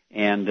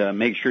 And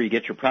make sure you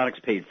get your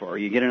products paid for.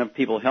 You get enough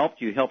people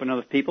helped, you help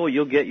enough people,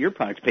 you'll get your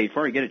products paid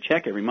for. You get a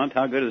check every month.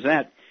 How good is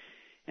that?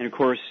 And, of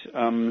course,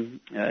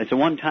 it's a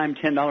one-time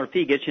 $10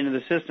 fee gets you into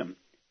the system.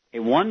 A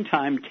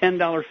one-time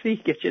 $10 fee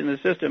gets you into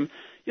the system.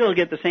 You'll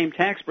get the same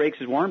tax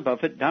breaks as Warren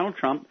Buffett, Donald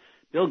Trump,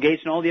 Bill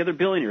Gates, and all the other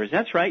billionaires.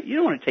 That's right. You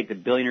don't want to take the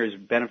billionaires'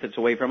 benefits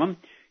away from them.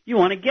 You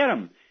want to get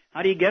them.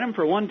 How do you get them?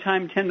 For a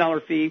one-time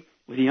 $10 fee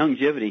with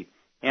Youngevity.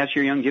 Ask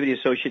your Youngevity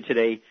associate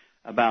today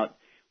about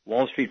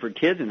Wall Street for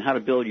Kids and how to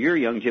build your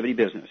Youngevity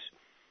business.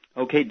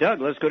 Okay, Doug,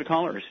 let's go to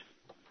callers.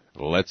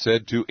 Let's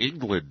head to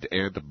England.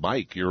 And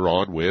Mike, you're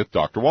on with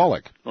Dr.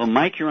 Wallach. Well,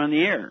 Mike, you're on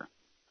the air.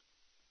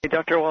 Hey,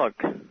 Dr.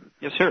 Wallach.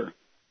 Yes, sir.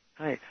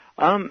 Hi.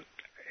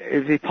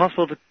 Is it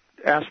possible to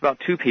ask about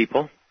two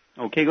people?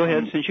 Okay, go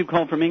ahead. Since you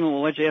called from England,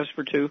 we'll let you ask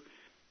for two.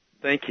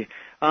 Thank you.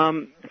 A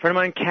friend of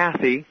mine,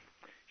 Kathy,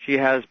 she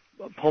has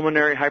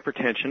pulmonary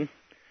hypertension,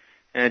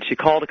 and she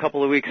called a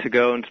couple of weeks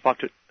ago and spoke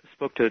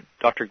to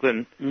Dr.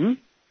 Glidden,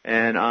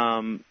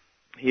 and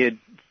he had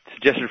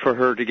suggested for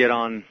her to get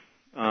on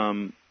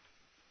a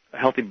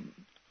healthy,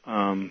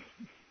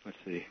 let's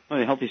see.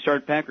 A Healthy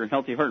Start Pack or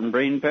Healthy Heart and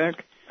Brain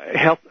Pack?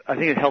 I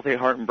think it's Healthy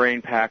Heart and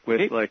Brain Pack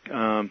with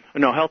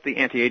Healthy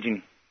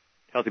Anti-Aging,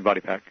 Healthy Body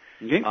Pack.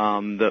 Okay.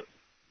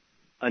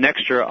 An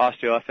extra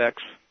OsteoFX,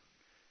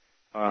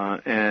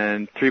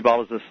 and 3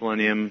 bottles of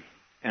selenium,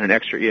 and an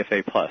extra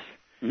EFA plus.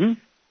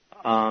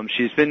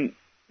 She's been,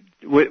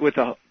 with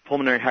the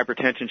pulmonary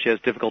hypertension, she has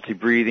difficulty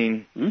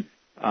breathing.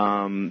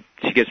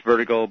 She gets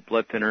vertigo,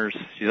 blood thinners.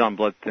 She's on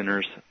blood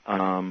thinners.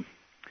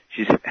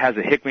 She has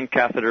a Hickman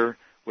catheter,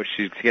 which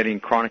she's getting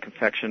chronic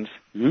infections.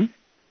 So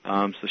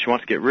she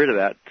wants to get rid of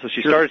that. So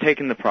she started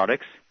taking the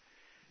products,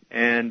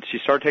 and she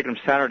started taking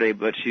them Saturday,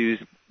 but she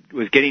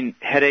was getting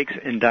headaches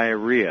and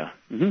diarrhea.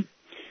 Okay,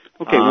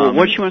 well,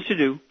 what she wants to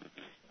do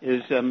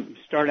is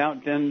start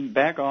out, then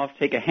back off,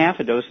 take a half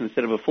a dose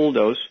instead of a full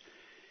dose.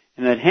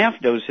 And that half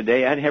dose a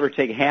day, I'd have her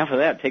take half of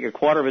that. Take a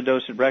quarter of a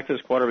dose at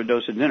breakfast, quarter of a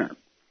dose at dinner.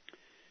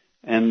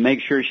 And make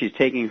sure she's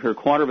taking her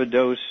quarter of a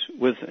dose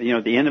with,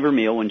 at the end of her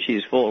meal when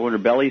she's full, when her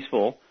belly's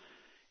full.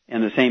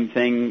 And the same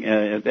thing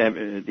at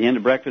the end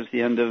of breakfast,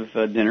 the end of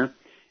dinner.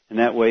 and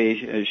that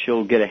way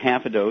she'll get a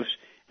half a dose.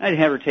 I'd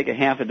have her take a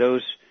half a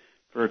dose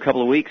for a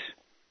couple of weeks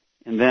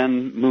and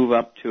then move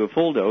up to a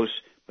full dose.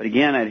 But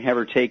again, I'd have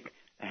her take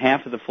a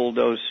half of the full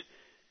dose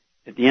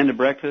at the end of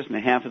breakfast and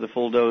a half of the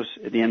full dose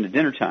at the end of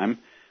dinner time,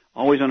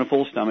 always on a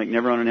full stomach,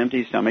 never on an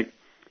empty stomach.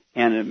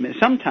 And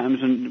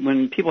sometimes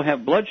when people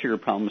have blood sugar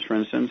problems, for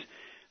instance,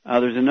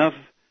 there's enough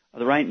of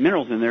the right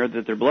minerals in there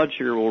that their blood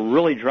sugar will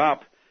really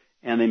drop,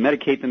 and they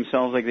medicate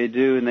themselves like they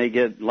do, and they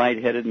get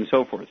lightheaded and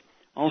so forth.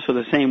 Also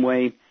the same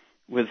way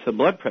with the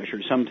blood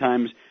pressure.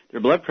 Sometimes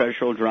their blood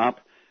pressure will drop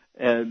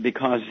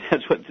because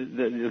that's what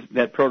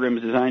that program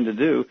is designed to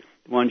do.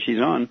 The one she's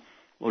on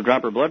will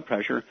drop her blood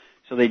pressure.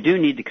 So they do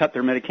need to cut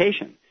their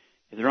medication.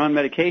 If they're on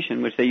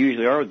medication, which they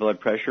usually are with blood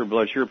pressure or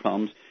blood sugar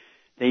problems,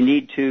 they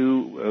need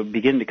to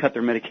begin to cut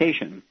their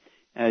medication.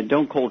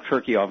 Don't cold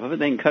turkey off of it.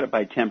 They can cut it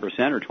by 10%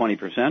 or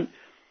 20%.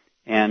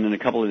 And in a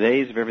couple of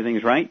days, if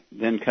everything's right,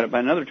 then cut it by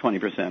another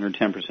 20% or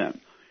 10%.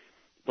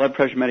 Blood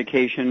pressure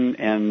medication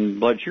and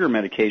blood sugar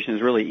medication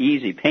is really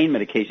easy. Pain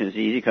medication is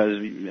easy because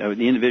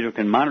the individual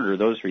can monitor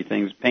those three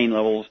things: pain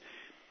levels,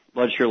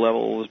 blood sugar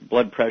levels,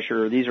 blood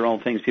pressure. These are all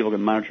things people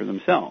can monitor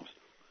themselves.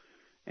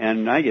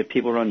 And I get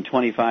people running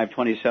 25,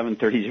 27,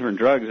 30 different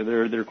drugs.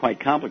 They're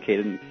quite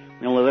complicated, and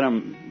we only let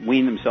them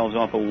wean themselves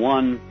off of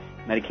one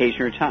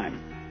medication at a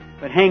time.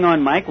 But hang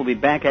on, Mike. We'll be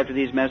back after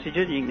these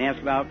messages. You can ask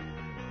about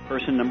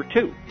person number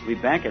 2. We'll be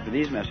back after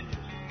these messages.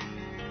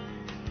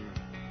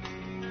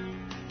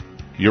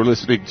 You're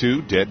listening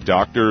to Dead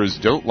Doctors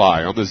Don't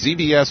Lie on the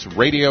ZBS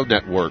Radio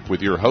Network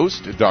with your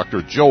host,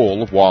 Dr.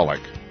 Joel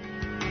Wallach.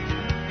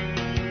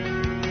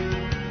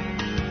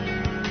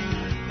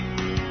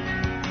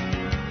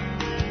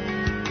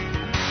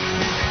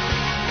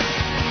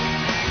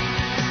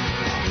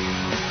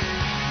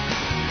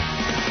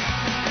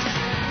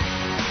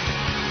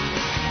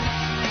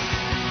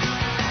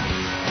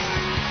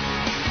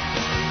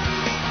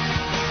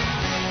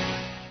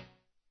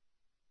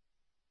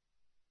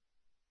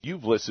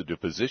 You've listened to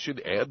physician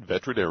and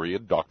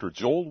veterinarian Dr.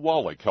 Joel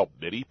Wallach help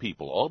many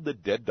people on the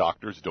Dead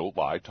Doctors Don't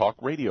Lie talk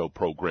radio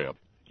program.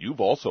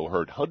 You've also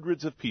heard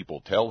hundreds of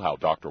people tell how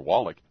Dr.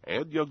 Wallach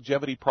and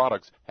Youngevity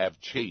products have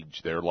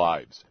changed their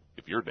lives.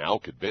 If you're now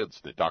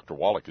convinced that Dr.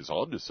 Wallach is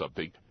onto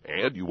something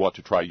and you want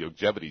to try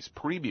Youngevity's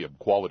premium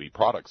quality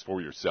products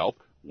for yourself,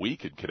 we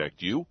can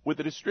connect you with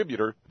a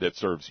distributor that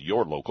serves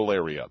your local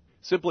area.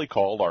 Simply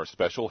call our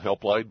special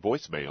helpline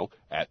voicemail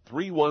at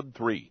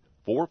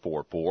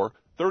 313-444-3463.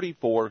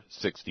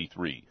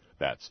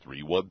 That's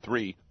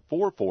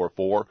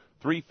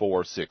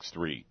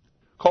 313-444-3463.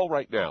 Call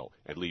right now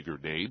and leave your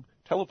name,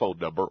 telephone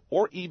number,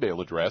 or email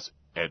address,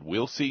 and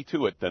we'll see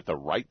to it that the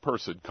right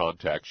person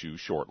contacts you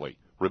shortly.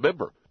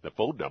 Remember, the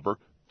phone number,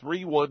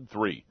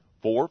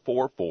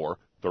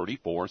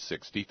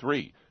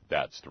 313-444-3463.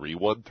 That's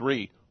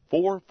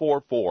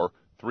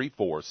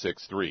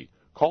 313-444-3463.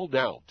 Call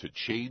now to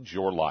change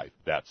your life.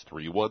 That's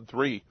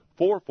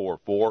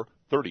 313-444-3463.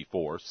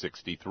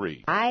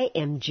 3463. I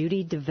am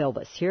Judy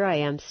DeVilbus. Here I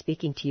am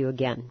speaking to you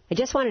again. I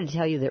just wanted to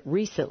tell you that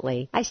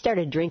recently I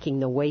started drinking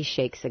the Whey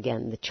Shakes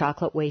again, the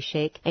chocolate Whey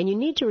Shake. And you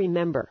need to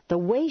remember, the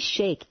Whey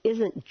Shake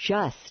isn't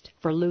just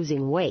for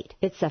losing weight.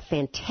 It's a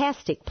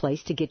fantastic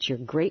place to get your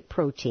great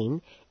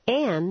protein.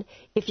 And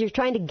if you're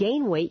trying to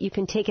gain weight, you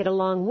can take it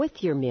along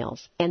with your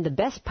meals. And the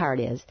best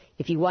part is,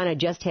 if you want to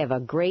just have a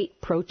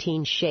great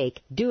protein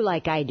shake, do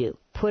like I do.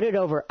 Put it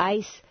over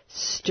ice,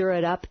 stir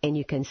it up, and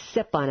you can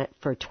sip on it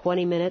for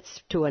 20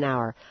 minutes to an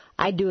hour.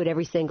 I do it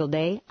every single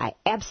day. I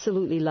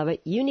absolutely love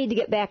it. You need to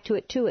get back to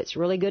it, too. It's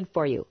really good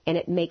for you. And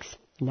it makes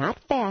not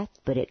fat,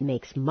 but it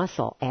makes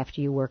muscle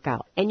after you work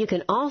out. And you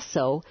can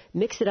also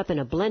mix it up in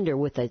a blender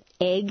with an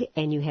egg,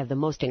 and you have the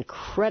most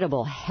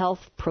incredible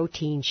health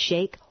protein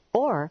shake.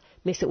 Or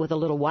mix it with a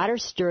little water,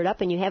 stir it up,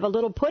 and you have a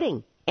little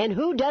pudding. And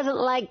who doesn't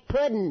like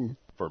pudding?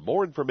 For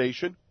more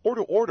information or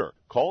to order,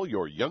 call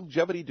your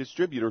Youngevity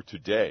distributor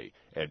today.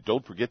 And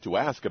don't forget to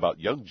ask about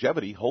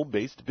Youngevity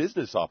home-based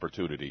business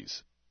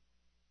opportunities.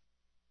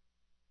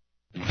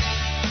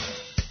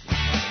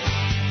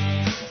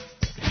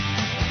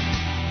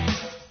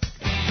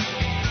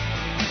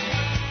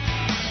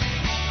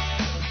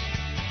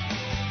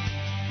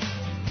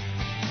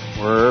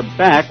 We're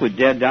back with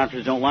Dead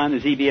Doctors Don't Lie on the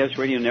ZBS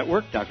Radio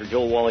Network. Dr.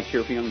 Joel Wallach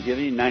here for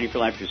Youngevity, 90 for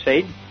Life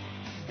Crusade.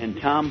 And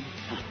Doug,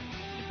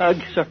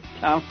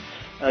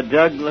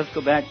 let's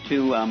go back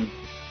to,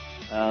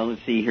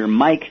 let's see here,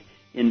 Mike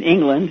in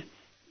England.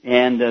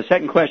 And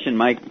second question,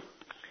 Mike.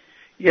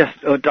 Yes,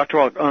 Dr.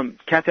 Wallach.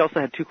 Kathy also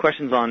had two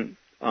questions on,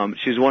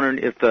 she was wondering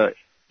if the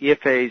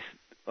EFAs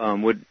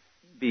would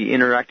be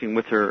interacting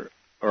with her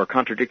or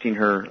contradicting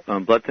her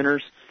blood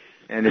thinners,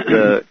 and if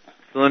the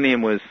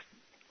selenium was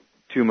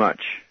too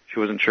much. She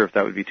wasn't sure if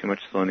that would be too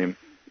much selenium.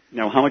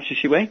 Now, how much does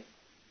she weigh?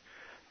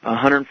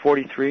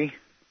 143,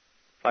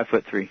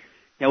 5'3".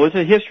 Now, with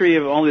a history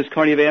of all this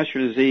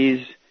cardiovascular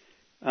disease,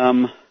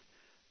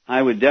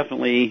 I would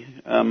definitely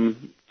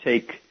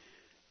take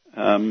 6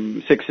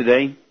 a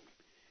day,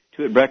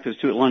 2 at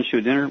breakfast, 2 at lunch, 2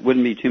 at dinner.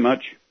 Wouldn't be too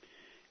much.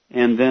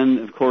 And then,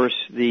 of course,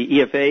 the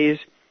EFAs,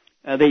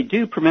 they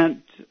do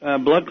prevent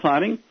blood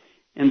clotting,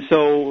 and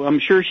so I'm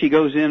sure she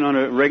goes in on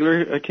a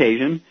regular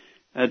occasion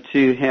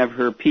to have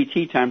her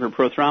PT time, her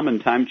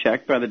prothrombin time,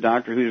 checked by the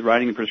doctor who's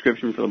writing the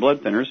prescription for the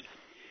blood thinners.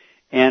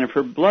 And if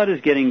her blood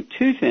is getting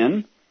too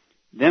thin,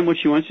 then what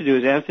she wants to do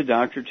is ask the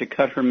doctor to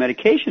cut her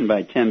medication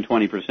by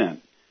 10-20%.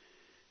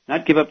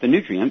 Not give up the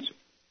nutrients,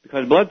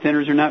 because blood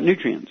thinners are not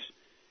nutrients.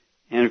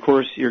 And, of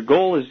course, your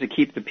goal is to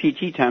keep the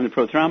PT time, the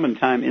prothrombin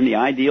time, in the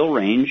ideal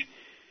range.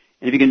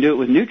 And if you can do it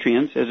with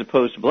nutrients as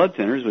opposed to blood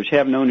thinners, which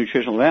have no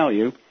nutritional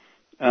value,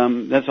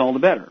 that's all the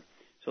better.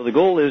 So the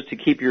goal is to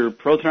keep your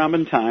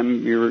prothrombin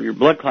time, your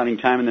blood clotting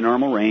time in the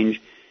normal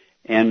range,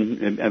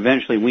 and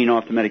eventually wean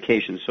off the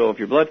medication. So if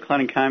your blood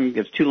clotting time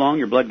gets too long,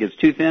 your blood gets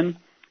too thin,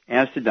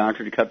 ask the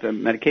doctor to cut the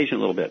medication a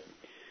little bit.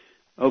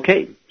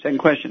 Okay, second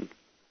question.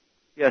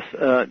 Yes,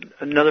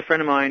 another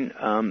friend of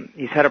mine,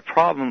 he's had a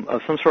problem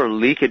of some sort of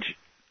leakage,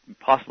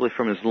 possibly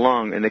from his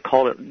lung, and they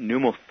called it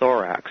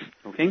pneumothorax.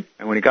 Okay.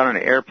 And when he got on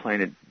an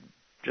airplane, it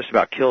just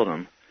about killed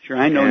him. Sure,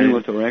 I know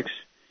pneumothorax.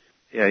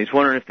 Yeah, he's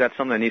wondering if that's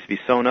something that needs to be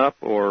sewn up,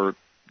 or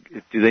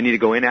do they need to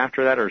go in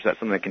after that, or is that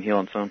something that can heal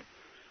on its own?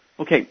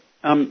 Okay.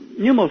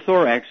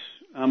 Pneumothorax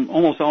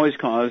almost always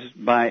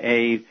caused by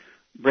a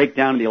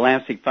breakdown of the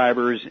elastic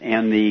fibers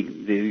and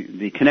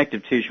the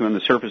connective tissue on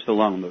the surface of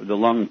the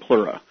lung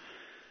pleura.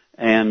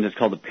 And it's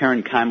called the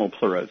parenchymal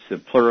pleura. It's the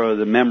pleura,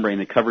 the membrane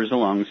that covers the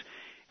lungs.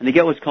 And they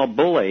get what's called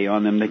bullae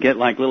on them. They get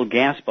like little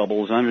gas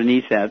bubbles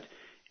underneath that.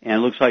 And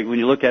it looks like when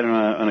you look at it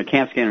on a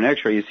CAT scan or an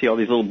X-ray, you see all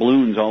these little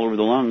balloons all over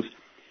the lungs.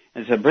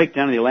 And it's a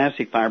breakdown of the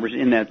elastic fibers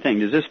in that thing.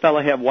 Does this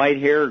fellow have white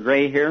hair or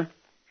gray hair?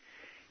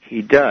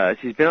 He does.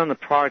 He's been on the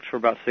product for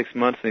about 6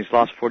 months, and he's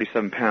lost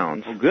 47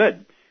 pounds. Oh,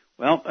 good.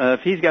 Well,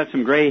 if he's got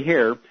some gray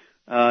hair,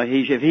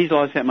 if he's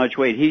lost that much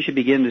weight, he should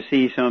begin to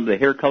see some of the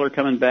hair color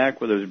coming back,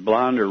 whether it's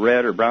blonde or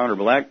red or brown or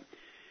black.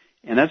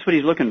 And that's what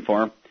he's looking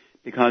for,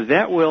 because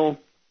that will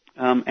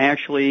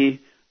actually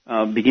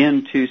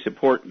begin to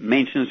support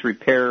maintenance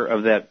repair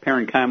of that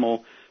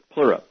parenchymal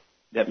pleura,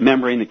 that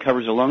membrane that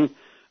covers the lung.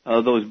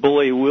 Those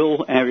bullae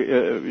will,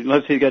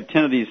 let's say you've got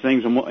 10 of these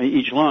things in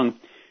each lung,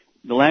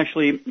 they'll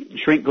actually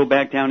shrink, go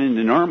back down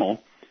into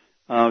normal.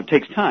 It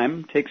takes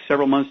time, takes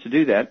several months to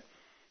do that,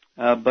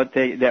 but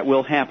that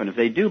will happen. If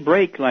they do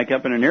break, like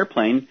up in an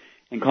airplane,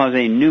 and cause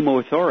a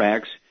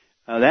pneumothorax,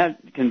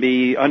 that can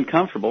be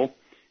uncomfortable,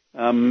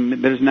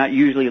 but it's not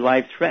usually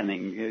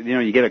life-threatening. You know,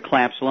 you get a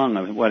collapsed lung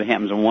of what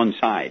happens on one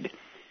side.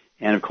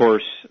 And, of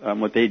course,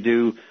 what they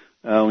do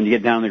when you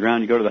get down on the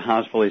ground, you go to the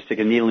hospital, they stick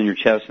a needle in your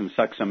chest and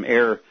suck some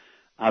air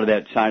out of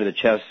that side of the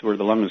chest where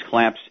the lung is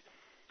collapsed,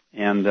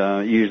 and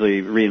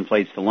usually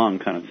reinflates the lung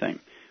kind of thing.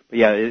 But,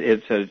 yeah,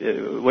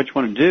 what you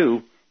want to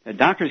do,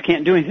 doctors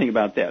can't do anything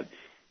about that.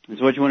 And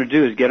so what you want to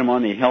do is get him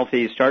on the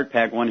Healthy Start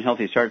Pack, one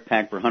Healthy Start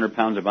Pack per 100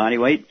 pounds of body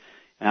weight.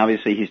 And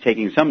obviously he's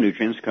taking some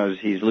nutrients because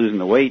he's losing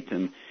the weight,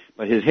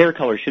 but his hair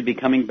color should be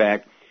coming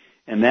back,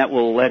 and that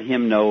will let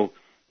him know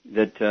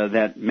that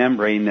that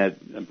membrane, that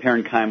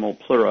parenchymal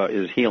pleura,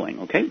 is healing.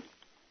 Okay?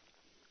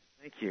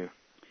 Thank you.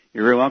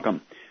 You're very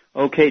welcome.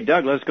 Okay,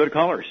 Doug, let's go to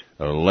callers.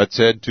 Let's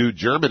head to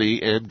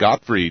Germany, and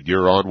Gottfried,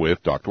 you're on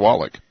with Dr.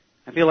 Wallach.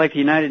 I feel like the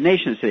United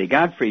Nations today.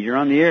 Gottfried, you're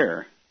on the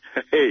air.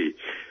 Hey,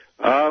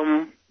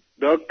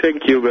 Doc,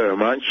 thank you very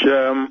much.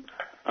 I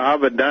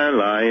have a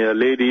dialine, a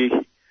lady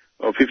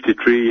of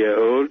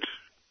 53-year-old,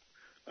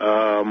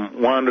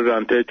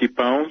 130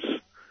 pounds,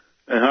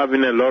 and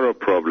having a lot of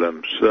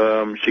problems.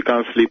 She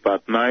can't sleep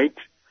at night.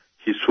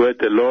 She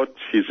sweats a lot.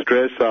 She's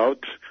stressed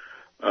out.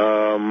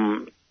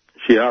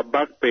 She has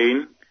back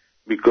pain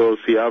because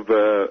she have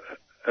a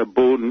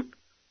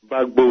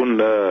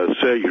backbone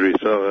surgery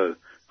a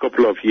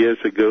couple of years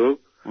ago.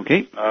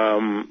 Okay.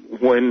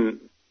 When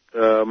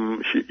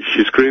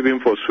she's craving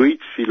for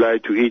sweets, she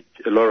like to eat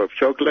a lot of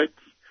chocolate,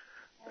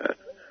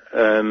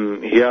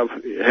 and he have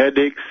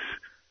headaches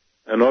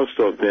and all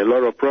sorts, a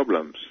lot of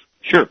problems.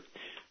 Sure.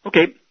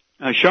 Okay.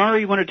 Shara,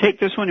 you want to take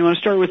this one? You want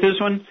to start with this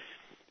one?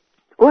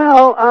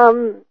 Well,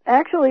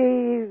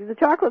 actually, the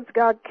chocolate's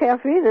got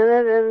caffeine in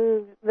it,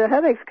 and the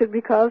headaches could be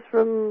caused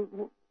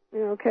from,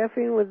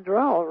 caffeine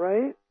withdrawal,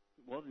 right?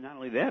 Well, not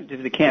only that,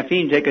 if the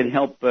caffeine, that could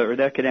help, or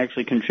that could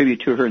actually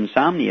contribute to her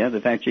insomnia,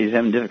 the fact she's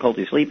having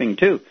difficulty sleeping,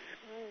 too. Right.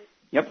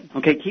 Yep.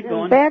 Okay, keep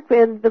going.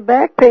 The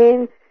back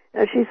pain,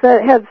 she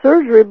said had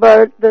surgery,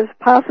 but there's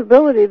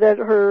possibility that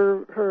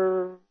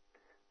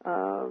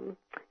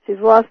she's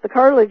lost the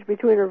cartilage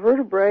between her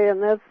vertebrae,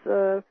 and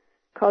that's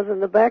causing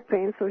the back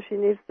pain, so she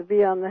needs to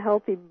be on the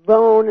Healthy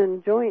Bone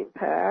and Joint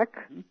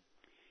Pack.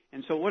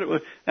 And so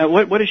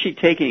what is she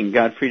taking,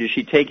 Gottfried? Is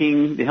she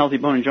taking the Healthy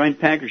Bone and Joint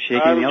Pack, or is she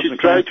taking the Ultimate?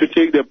 She tried to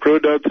take the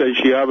product, and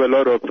she have a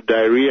lot of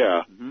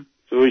diarrhea,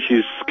 so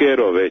she's scared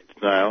of it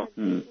now.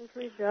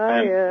 Free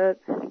diet.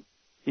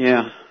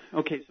 Yeah.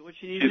 Okay, so what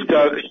she needs to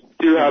do... She's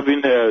still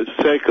having a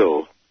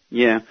cycle.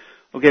 Yeah.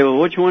 Okay, well,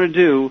 what you want to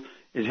do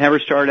is have her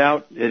start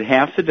out at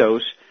half the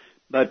dose,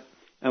 but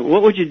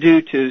what would you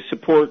do to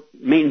support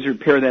maintenance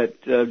repair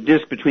that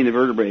disc between the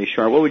vertebrae,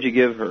 Char? What would you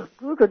give her?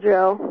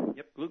 Glucogel.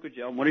 Yep,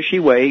 glucogel. What does she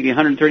weigh?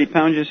 130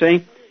 pounds, you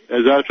say?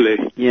 Exactly.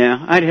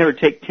 Yeah, I'd have her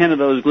take 10 of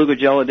those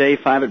glucogel a day,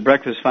 5 at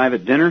breakfast, 5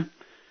 at dinner.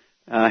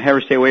 Have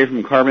her stay away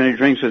from carbonated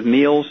drinks with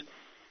meals,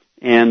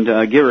 and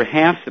give her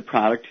half the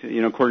product,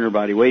 according to her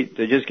body weight.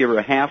 Just give her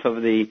a half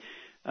of the,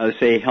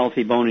 say,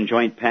 Healthy Bone and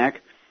Joint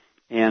Pack,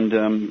 and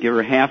give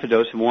her half a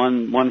dose of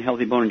one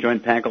Healthy Bone and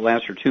Joint Pack will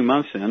last her 2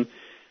 months then.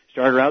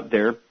 Start her out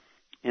there,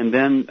 and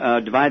then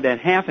divide that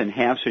half in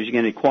half, so she's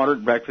getting a quarter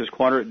at breakfast,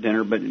 quarter at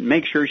dinner, but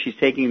make sure she's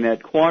taking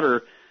that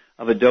quarter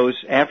of a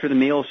dose after the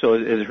meal, so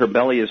as her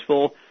belly is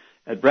full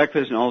at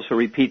breakfast, and also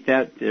repeat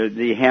that,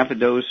 the half a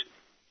dose,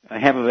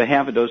 half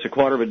a dose, a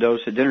quarter of a dose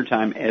at dinner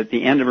time at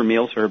the end of her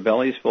meal, so her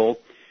belly is full.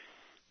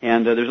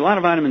 And there's a lot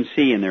of vitamin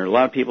C in there. A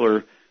lot of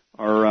people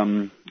are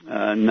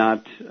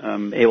not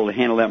able to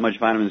handle that much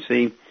vitamin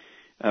C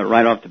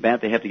right off the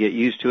bat. They have to get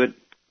used to it.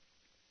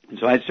 And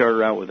so I'd start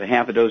her out with a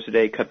half a dose a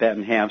day, cut that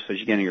in half, so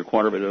she's getting her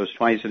quarter of a dose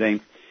twice a day.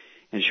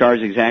 And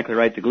Char's exactly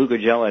right. The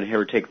glucogel, I'd have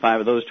her take 5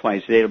 of those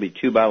twice a day. It'll be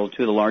 2 of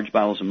the large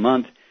bottles a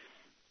month.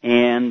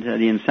 And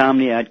the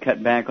insomnia, I'd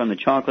cut back on the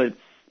chocolate.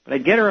 But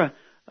I'd get her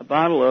a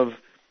bottle of,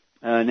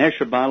 an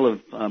extra bottle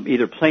of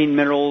either plain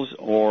minerals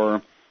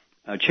or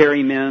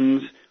cherry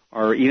mints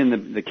or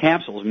even the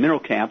capsules, mineral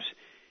caps.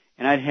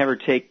 And I'd have her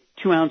take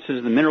 2 ounces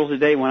of the minerals a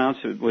day, 1 ounce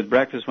with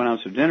breakfast, 1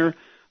 ounce of dinner,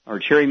 or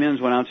cherry mints,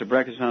 1 ounce of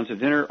breakfast, 1 ounce of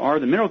dinner, or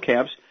the mineral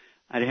caps.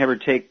 I'd have her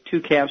take 2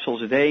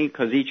 capsules a day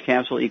because each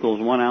capsule equals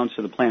 1 ounce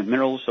of the plant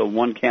minerals, so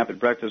 1 cap at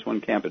breakfast,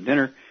 1 cap at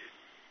dinner.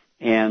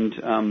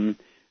 And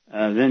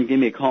then give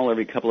me a call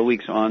every couple of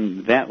weeks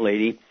on that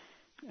lady,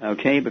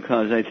 okay,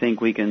 because I think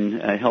we can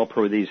help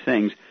her with these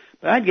things.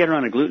 But I'd get her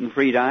on a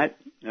gluten-free diet.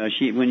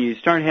 When you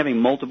start having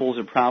multiples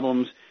of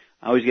problems,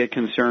 I always get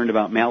concerned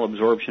about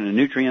malabsorption of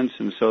nutrients,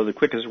 and so the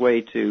quickest way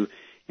to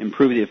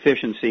improve the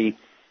efficiency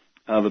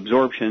of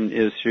absorption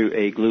is through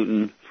a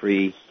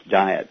gluten-free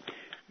diet.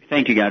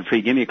 Thank you,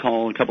 Godfrey. Give me a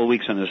call in a couple of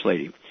weeks on this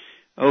lady.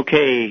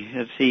 Okay,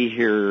 let's see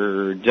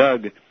here.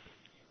 Doug,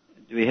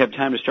 do we have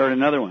time to start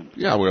another one?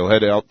 Yeah, we'll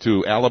head out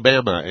to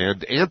Alabama.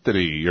 And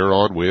Anthony, you're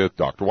on with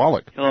Dr.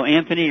 Wallach. Hello,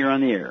 Anthony. You're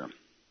on the air.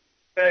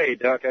 Hey,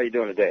 Doc. How you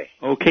doing today?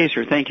 Okay,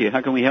 sir. Thank you.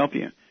 How can we help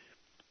you?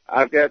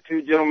 I've got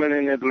 2 gentlemen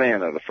in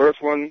Atlanta. The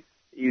first one,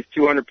 he's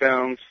 200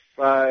 pounds,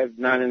 5'9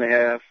 and a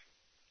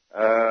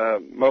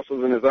half.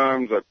 Muscles in his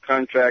arms are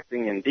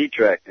contracting and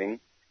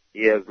detracting.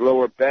 He has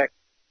lower back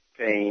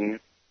pain.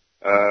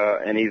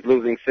 And he's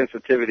losing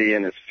sensitivity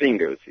in his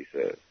fingers, he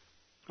says.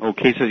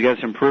 Okay, so he's got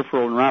some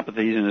peripheral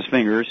neuropathies in his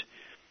fingers.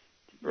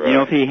 Right. You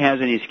know if he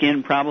has any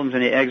skin problems,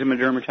 any eczema,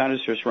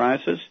 dermatitis, or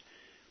psoriasis?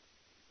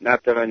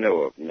 Not that I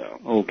know of, no.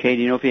 Okay,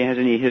 do you know if he has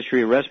any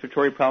history of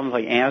respiratory problems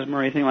like asthma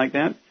or anything like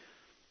that?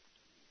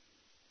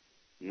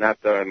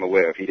 Not that I'm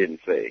aware of. He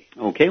didn't say.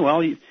 Okay,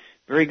 well,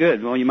 very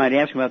good. Well, you might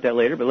ask him about that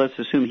later, but let's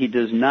assume he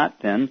does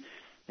not then.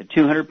 At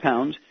 200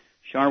 pounds,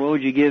 Char, what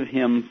would you give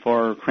him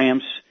for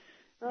cramps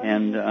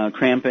and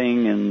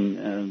cramping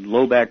and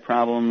low back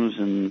problems?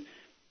 And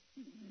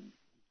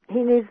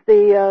he needs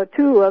the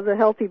 2 of the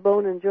Healthy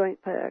Bone and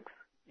Joint Packs.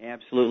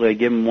 Absolutely. I'd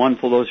give him 1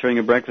 full dose during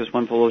a breakfast,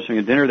 1 full dose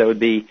during a dinner. That would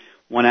be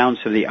 1 ounce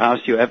of the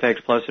Osteo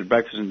FX Plus at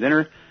breakfast and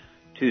dinner,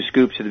 2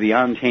 scoops of the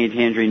Beyond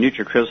Tangerine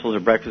NutriCrystals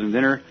at breakfast and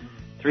dinner,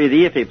 3 of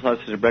the EFA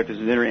Pluses at breakfast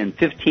and dinner, and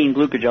 15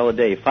 glucogel a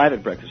day, 5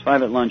 at breakfast,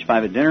 5 at lunch,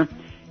 5 at dinner.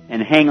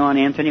 And hang on,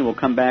 Anthony. We'll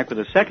come back with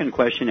a second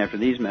question after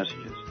these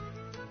messages.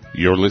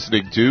 You're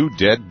listening to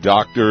Dead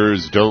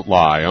Doctors Don't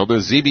Lie on the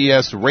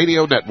ZBS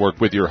Radio Network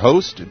with your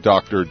host,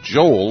 Dr.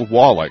 Joel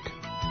Wallach.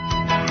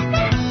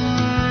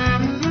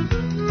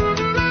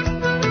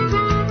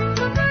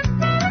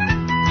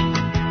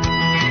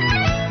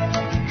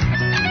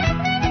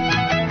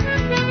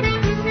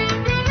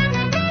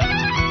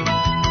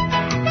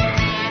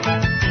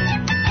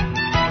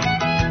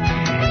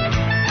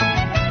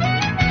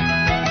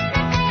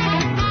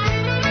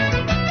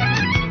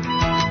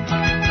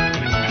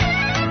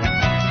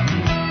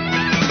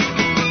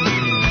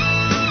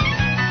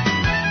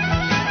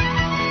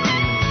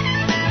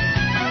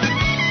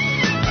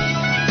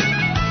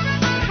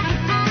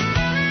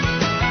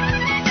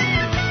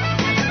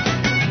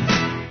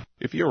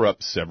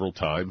 Up several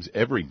times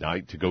every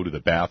night to go to the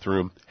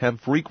bathroom,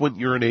 have frequent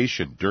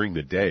urination during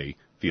the day,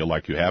 feel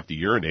like you have to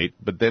urinate,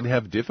 but then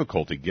have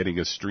difficulty getting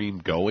a stream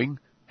going,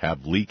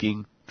 have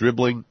leaking,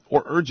 dribbling,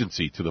 or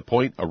urgency to the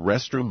point a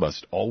restroom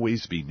must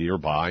always be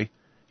nearby,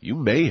 you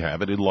may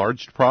have an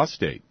enlarged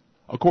prostate.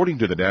 According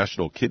to the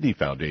National Kidney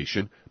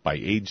Foundation, by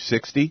age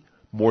 60,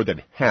 more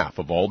than half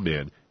of all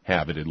men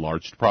have an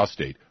enlarged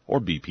prostate, or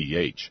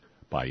BPH.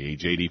 By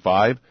age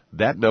 85,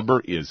 that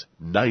number is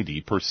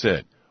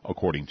 90%.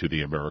 According to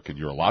the American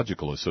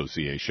Urological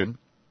Association.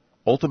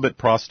 Ultimate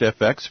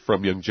ProstFX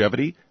from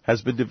Youngevity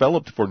has been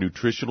developed for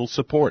nutritional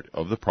support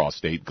of the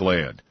prostate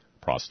gland.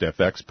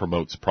 ProstFX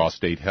promotes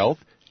prostate health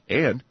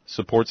and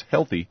supports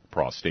healthy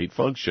prostate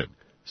function.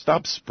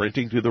 Stop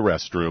sprinting to the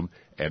restroom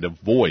and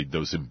avoid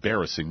those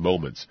embarrassing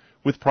moments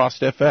with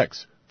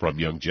ProstFX from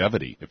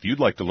Youngevity. If you'd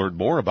like to learn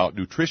more about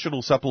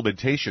nutritional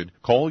supplementation,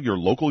 call your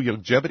local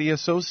Youngevity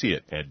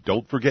associate and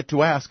don't forget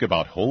to ask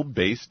about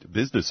home-based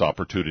business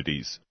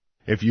opportunities.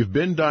 If you've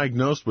been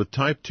diagnosed with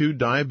type 2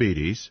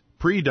 diabetes,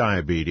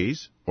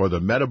 prediabetes, or the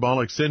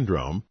metabolic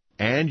syndrome,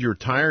 and you're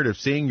tired of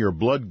seeing your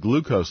blood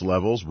glucose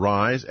levels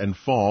rise and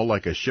fall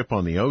like a ship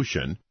on the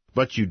ocean,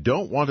 but you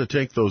don't want to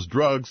take those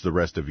drugs the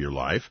rest of your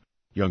life,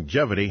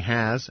 Youngevity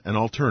has an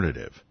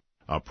alternative.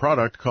 A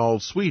product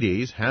called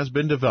Sweeties has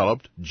been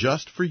developed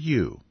just for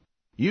you.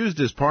 Used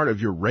as part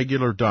of your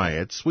regular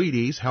diet,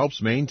 Sweeties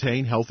helps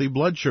maintain healthy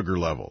blood sugar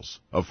levels,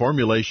 a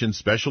formulation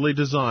specially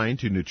designed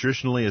to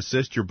nutritionally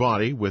assist your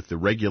body with the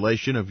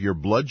regulation of your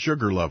blood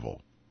sugar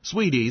level.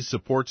 Sweeties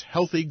supports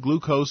healthy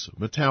glucose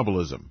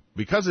metabolism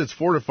because it's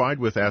fortified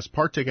with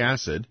aspartic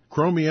acid,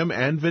 chromium,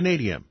 and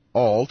vanadium,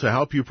 all to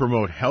help you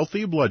promote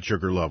healthy blood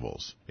sugar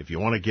levels. If you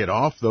want to get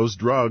off those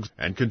drugs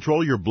and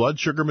control your blood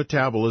sugar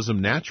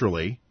metabolism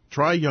naturally,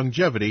 try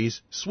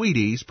Youngevity's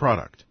Sweeties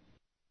product.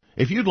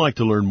 If you'd like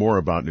to learn more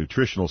about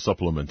nutritional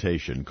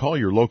supplementation, call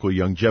your local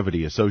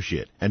Youngevity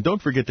associate, and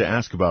don't forget to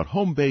ask about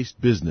home-based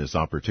business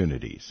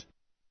opportunities.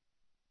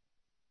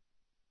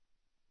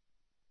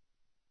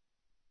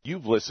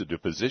 You've listened to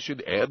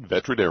physician and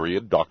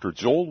veterinarian Dr.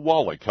 Joel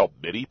Wallach help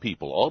many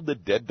people on the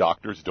Dead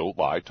Doctors Don't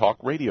Lie talk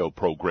radio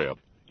program.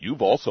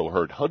 You've also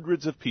heard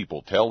hundreds of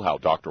people tell how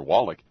Dr.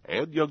 Wallach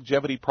and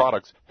Youngevity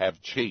products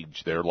have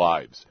changed their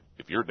lives.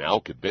 If you're now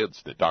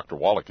convinced that Dr.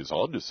 Wallach is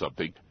onto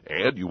something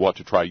and you want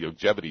to try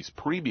Youngevity's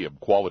premium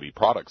quality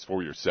products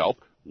for yourself,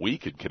 we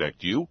can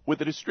connect you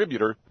with a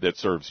distributor that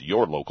serves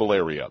your local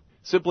area.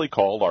 Simply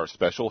call our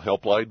special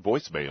helpline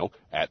voicemail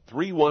at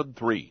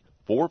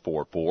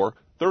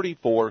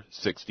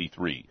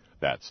 313-444-3463.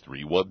 That's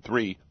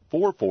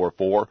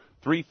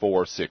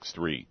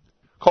 313-444-3463.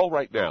 Call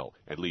right now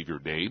and leave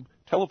your name,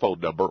 telephone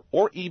number,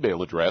 or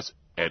email address,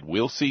 and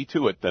we'll see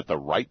to it that the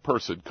right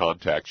person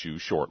contacts you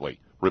shortly.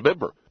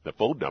 Remember, the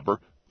phone number,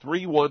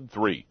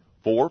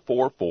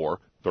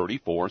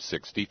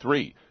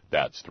 313-444-3463.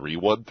 That's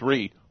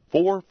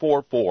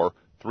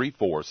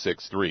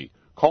 313-444-3463.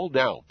 Call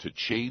now to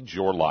change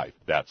your life.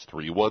 That's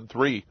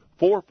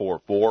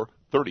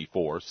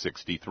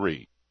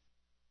 313-444-3463.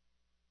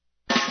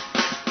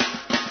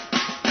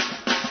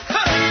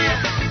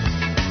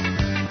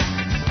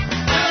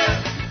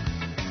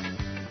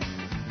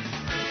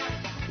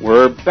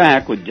 We're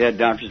back with Dead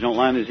Doctors Don't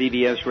Lie on the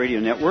ZBS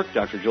Radio Network.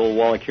 Dr. Joel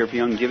Wallach here for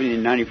Youngevity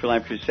and 90 for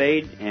Life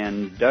Crusade.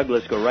 And Doug,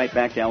 let's go right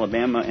back to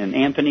Alabama. And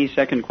Anthony,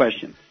 second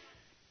question.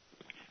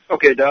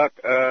 Okay, Doc.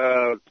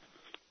 Got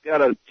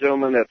a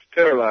gentleman that's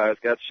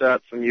paralyzed, got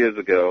shot some years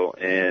ago,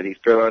 and he's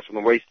paralyzed from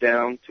the waist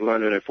down,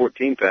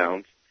 214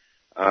 pounds.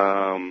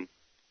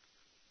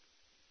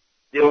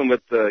 Dealing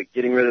with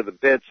getting rid of the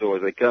bed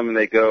sores. They come and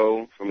they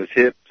go from his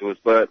hip to his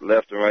butt,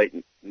 left and right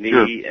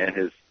knee, and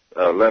his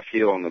left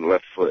heel on the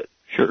left foot.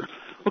 Sure.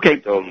 Okay. I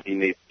told him he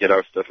needs to get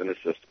our stuff in his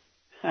system.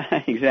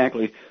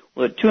 Exactly.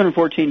 Well, at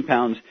 214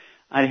 pounds,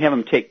 I'd have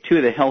him take 2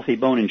 of the Healthy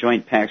Bone and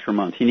Joint Packs per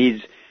month. He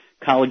needs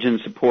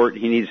collagen support.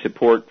 He needs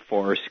support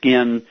for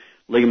skin,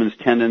 ligaments,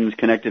 tendons,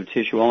 connective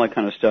tissue, all that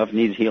kind of stuff.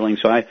 Needs healing.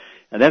 So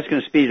that's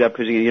going to speed it up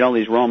because you're going to get all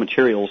these raw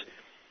materials.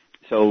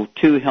 So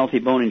 2 Healthy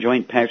Bone and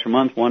Joint Packs per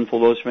month, 1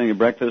 full dose serving at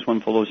breakfast,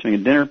 1 full dose serving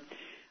at dinner.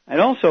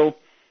 I'd also,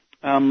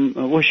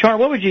 Shar,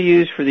 what would you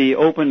use for the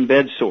open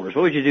bed sores?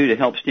 What would you do to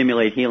help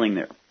stimulate healing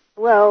there?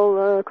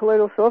 Well,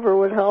 colloidal silver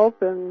would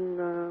help,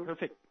 and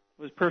perfect.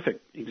 It was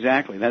perfect.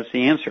 Exactly. That's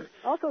the answer.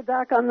 Also,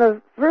 Doc, on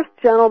the first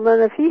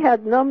gentleman, if he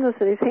had numbness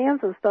in his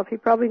hands and stuff, he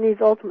probably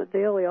needs Ultimate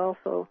Daily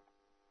also.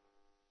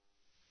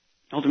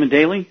 Ultimate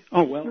Daily?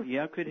 Oh, well,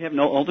 yeah, could have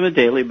no Ultimate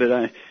Daily,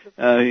 but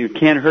it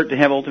can't hurt to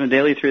have Ultimate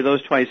Daily, 3 of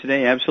those twice a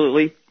day.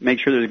 Absolutely. Make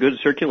sure there's good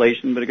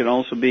circulation, but it could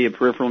also be a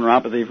peripheral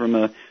neuropathy from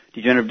a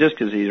degenerative disc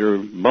disease or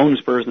bone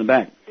spurs in the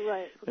back.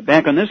 Right. But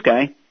back on this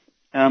guy,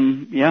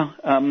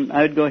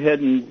 I'd go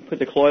ahead and put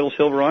the colloidal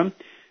silver on.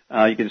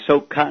 You can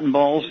soak cotton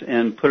balls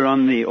and put it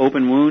on the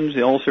open wounds,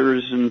 the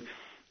ulcers,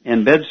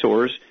 and bed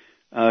sores.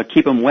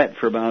 Keep them wet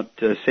for about,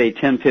 say,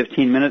 10,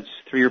 15 minutes,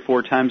 3 or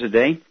 4 times a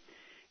day.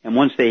 And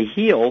once they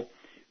heal,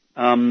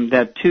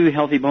 that 2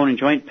 Healthy Bone and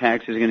Joint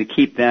Packs is going to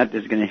keep that,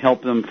 is going to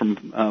help them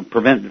from,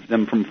 prevent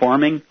them from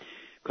forming,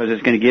 because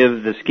it's going to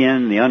give the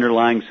skin, the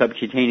underlying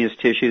subcutaneous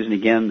tissues, and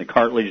again, the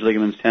cartilage,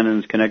 ligaments,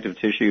 tendons, connective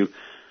tissue,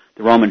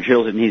 the raw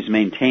materials it needs to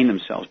maintain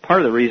themselves. Part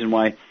of the reason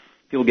why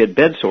people get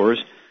bed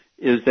sores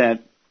is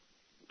that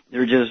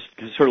they're just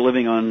sort of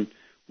living on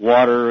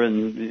water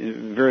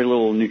and very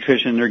little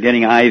nutrition. They're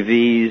getting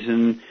IVs,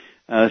 and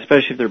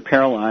especially if they're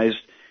paralyzed,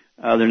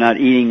 they're not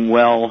eating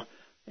well,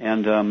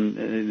 and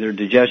their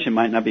digestion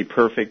might not be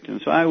perfect. And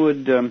so I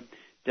would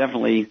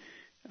definitely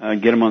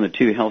get them on the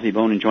 2 Healthy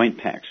Bone and Joint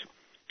Packs.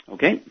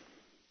 Okay?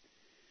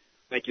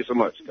 Thank you so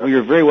much. Oh,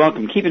 you're very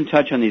welcome. Keep in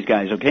touch on these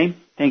guys, okay?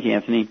 Thank you,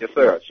 Anthony. Yes,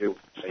 sir.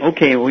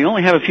 Okay, well, we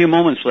only have a few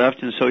moments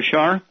left, and so,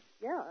 Shar?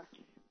 Yeah.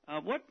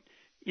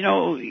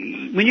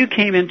 When you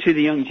came into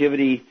the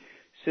Youngevity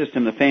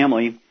system, the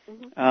family,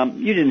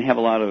 you didn't have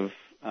a lot of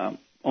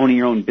owning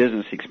your own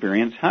business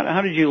experience.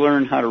 How did you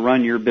learn how to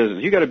run your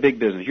business? You got a big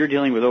business. You're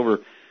dealing with over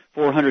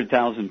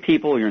 400,000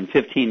 people. You're in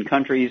 15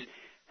 countries.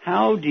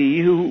 How do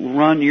you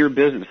run your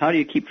business? How do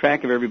you keep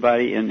track of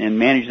everybody and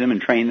manage them and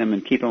train them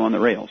and keep them on the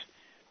rails?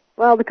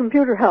 Well, the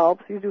computer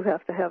helps. You do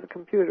have to have a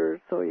computer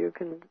so you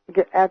can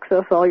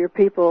access all your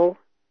people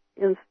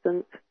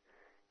instant,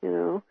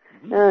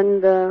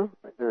 And the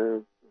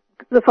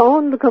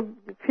phone, the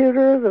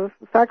computer, the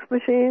fax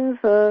machines,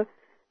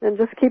 and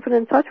just keeping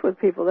in touch with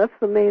people. That's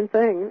the main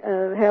thing.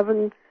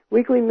 Having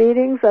weekly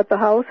meetings at the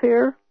house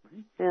here.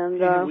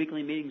 And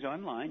weekly meetings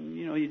online.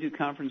 You do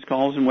conference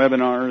calls and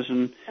webinars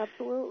and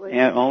absolutely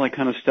all that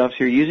kind of stuff.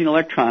 So you're using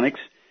electronics.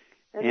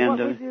 And what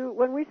we do,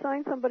 when we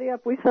sign somebody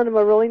up, we send them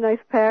a really nice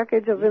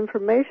package of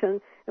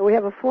information, and we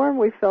have a form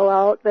we fill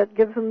out that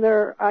gives them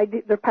their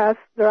ID,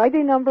 their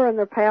ID number and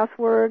their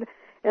password,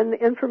 and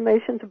the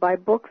information to buy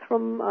books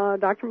from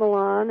Dr.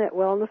 Milan at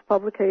Wellness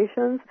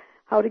Publications,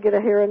 how to get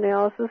a hair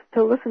analysis,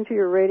 to listen to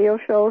your radio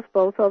shows,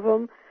 both of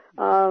them.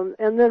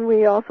 And then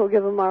we also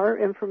give them our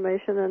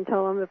information and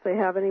tell them if they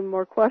have any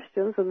more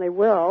questions, and they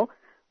will.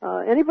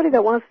 Anybody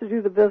that wants to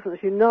do the business,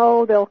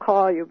 they'll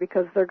call you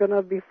because they're going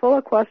to be full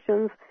of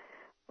questions.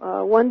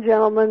 One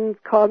gentleman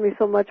called me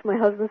so much, my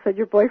husband said,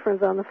 "Your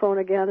boyfriend's on the phone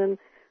again." And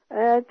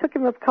it took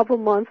him a couple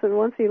months, and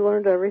once he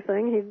learned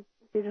everything,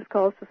 he just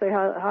calls to say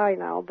hi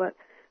now. But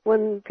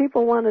when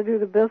people want to do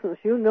the business,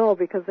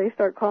 because they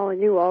start calling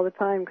you all the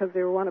time because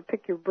they want to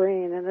pick your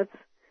brain, and it's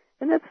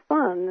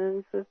fun.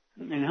 And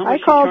how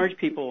much do you charge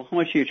people? How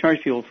much do you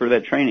charge people for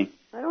that training?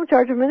 I don't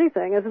charge them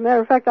anything. As a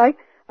matter of fact,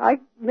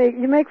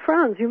 you make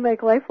friends. You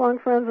make lifelong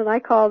friends, and I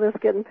call this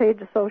getting paid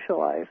to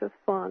socialize. It's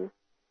fun.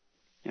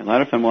 Yeah, a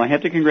lot of fun. Well, I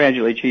have to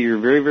congratulate you. You're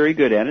very, very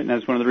good at it, and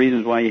that's one of the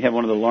reasons why you have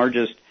one of the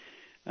largest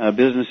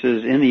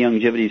businesses in the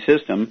longevity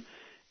system.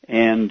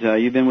 And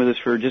you've been with us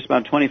for just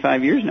about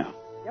 25 years now.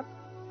 Yep.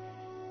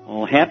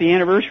 Well, happy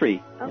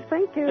anniversary. Oh,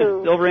 thank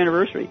you. Silver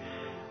anniversary.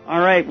 All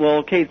right. Well,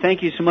 okay,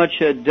 thank you so much,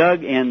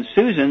 Doug and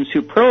Susan.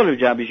 Superlative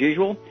job as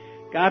usual.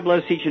 God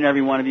bless each and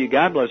every one of you.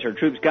 God bless our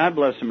troops. God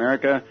bless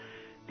America.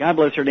 God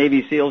bless our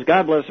Navy SEALs.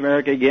 God bless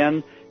America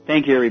again.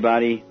 Thank you,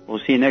 everybody. We'll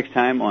see you next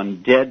time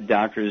on Dead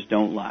Doctors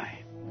Don't Lie.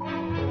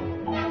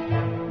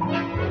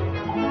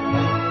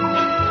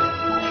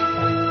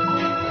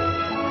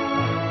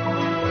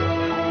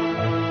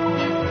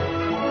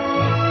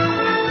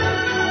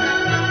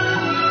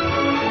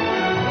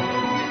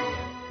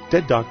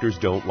 Dead Doctors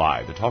Don't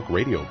Lie, the talk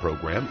radio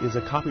program, is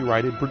a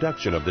copyrighted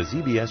production of the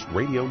ZBS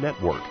Radio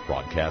Network.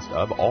 Broadcast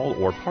of all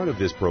or part of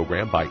this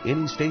program by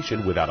any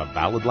station without a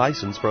valid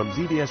license from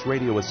ZBS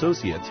Radio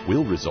Associates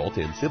will result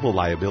in civil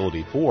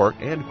liability for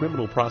and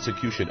criminal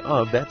prosecution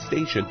of that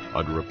station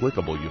under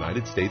applicable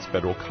United States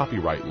federal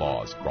copyright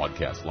laws.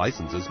 Broadcast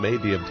licenses may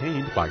be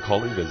obtained by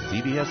calling the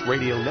ZBS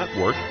Radio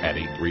Network at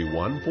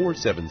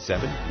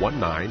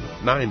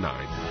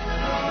 831-477-1999.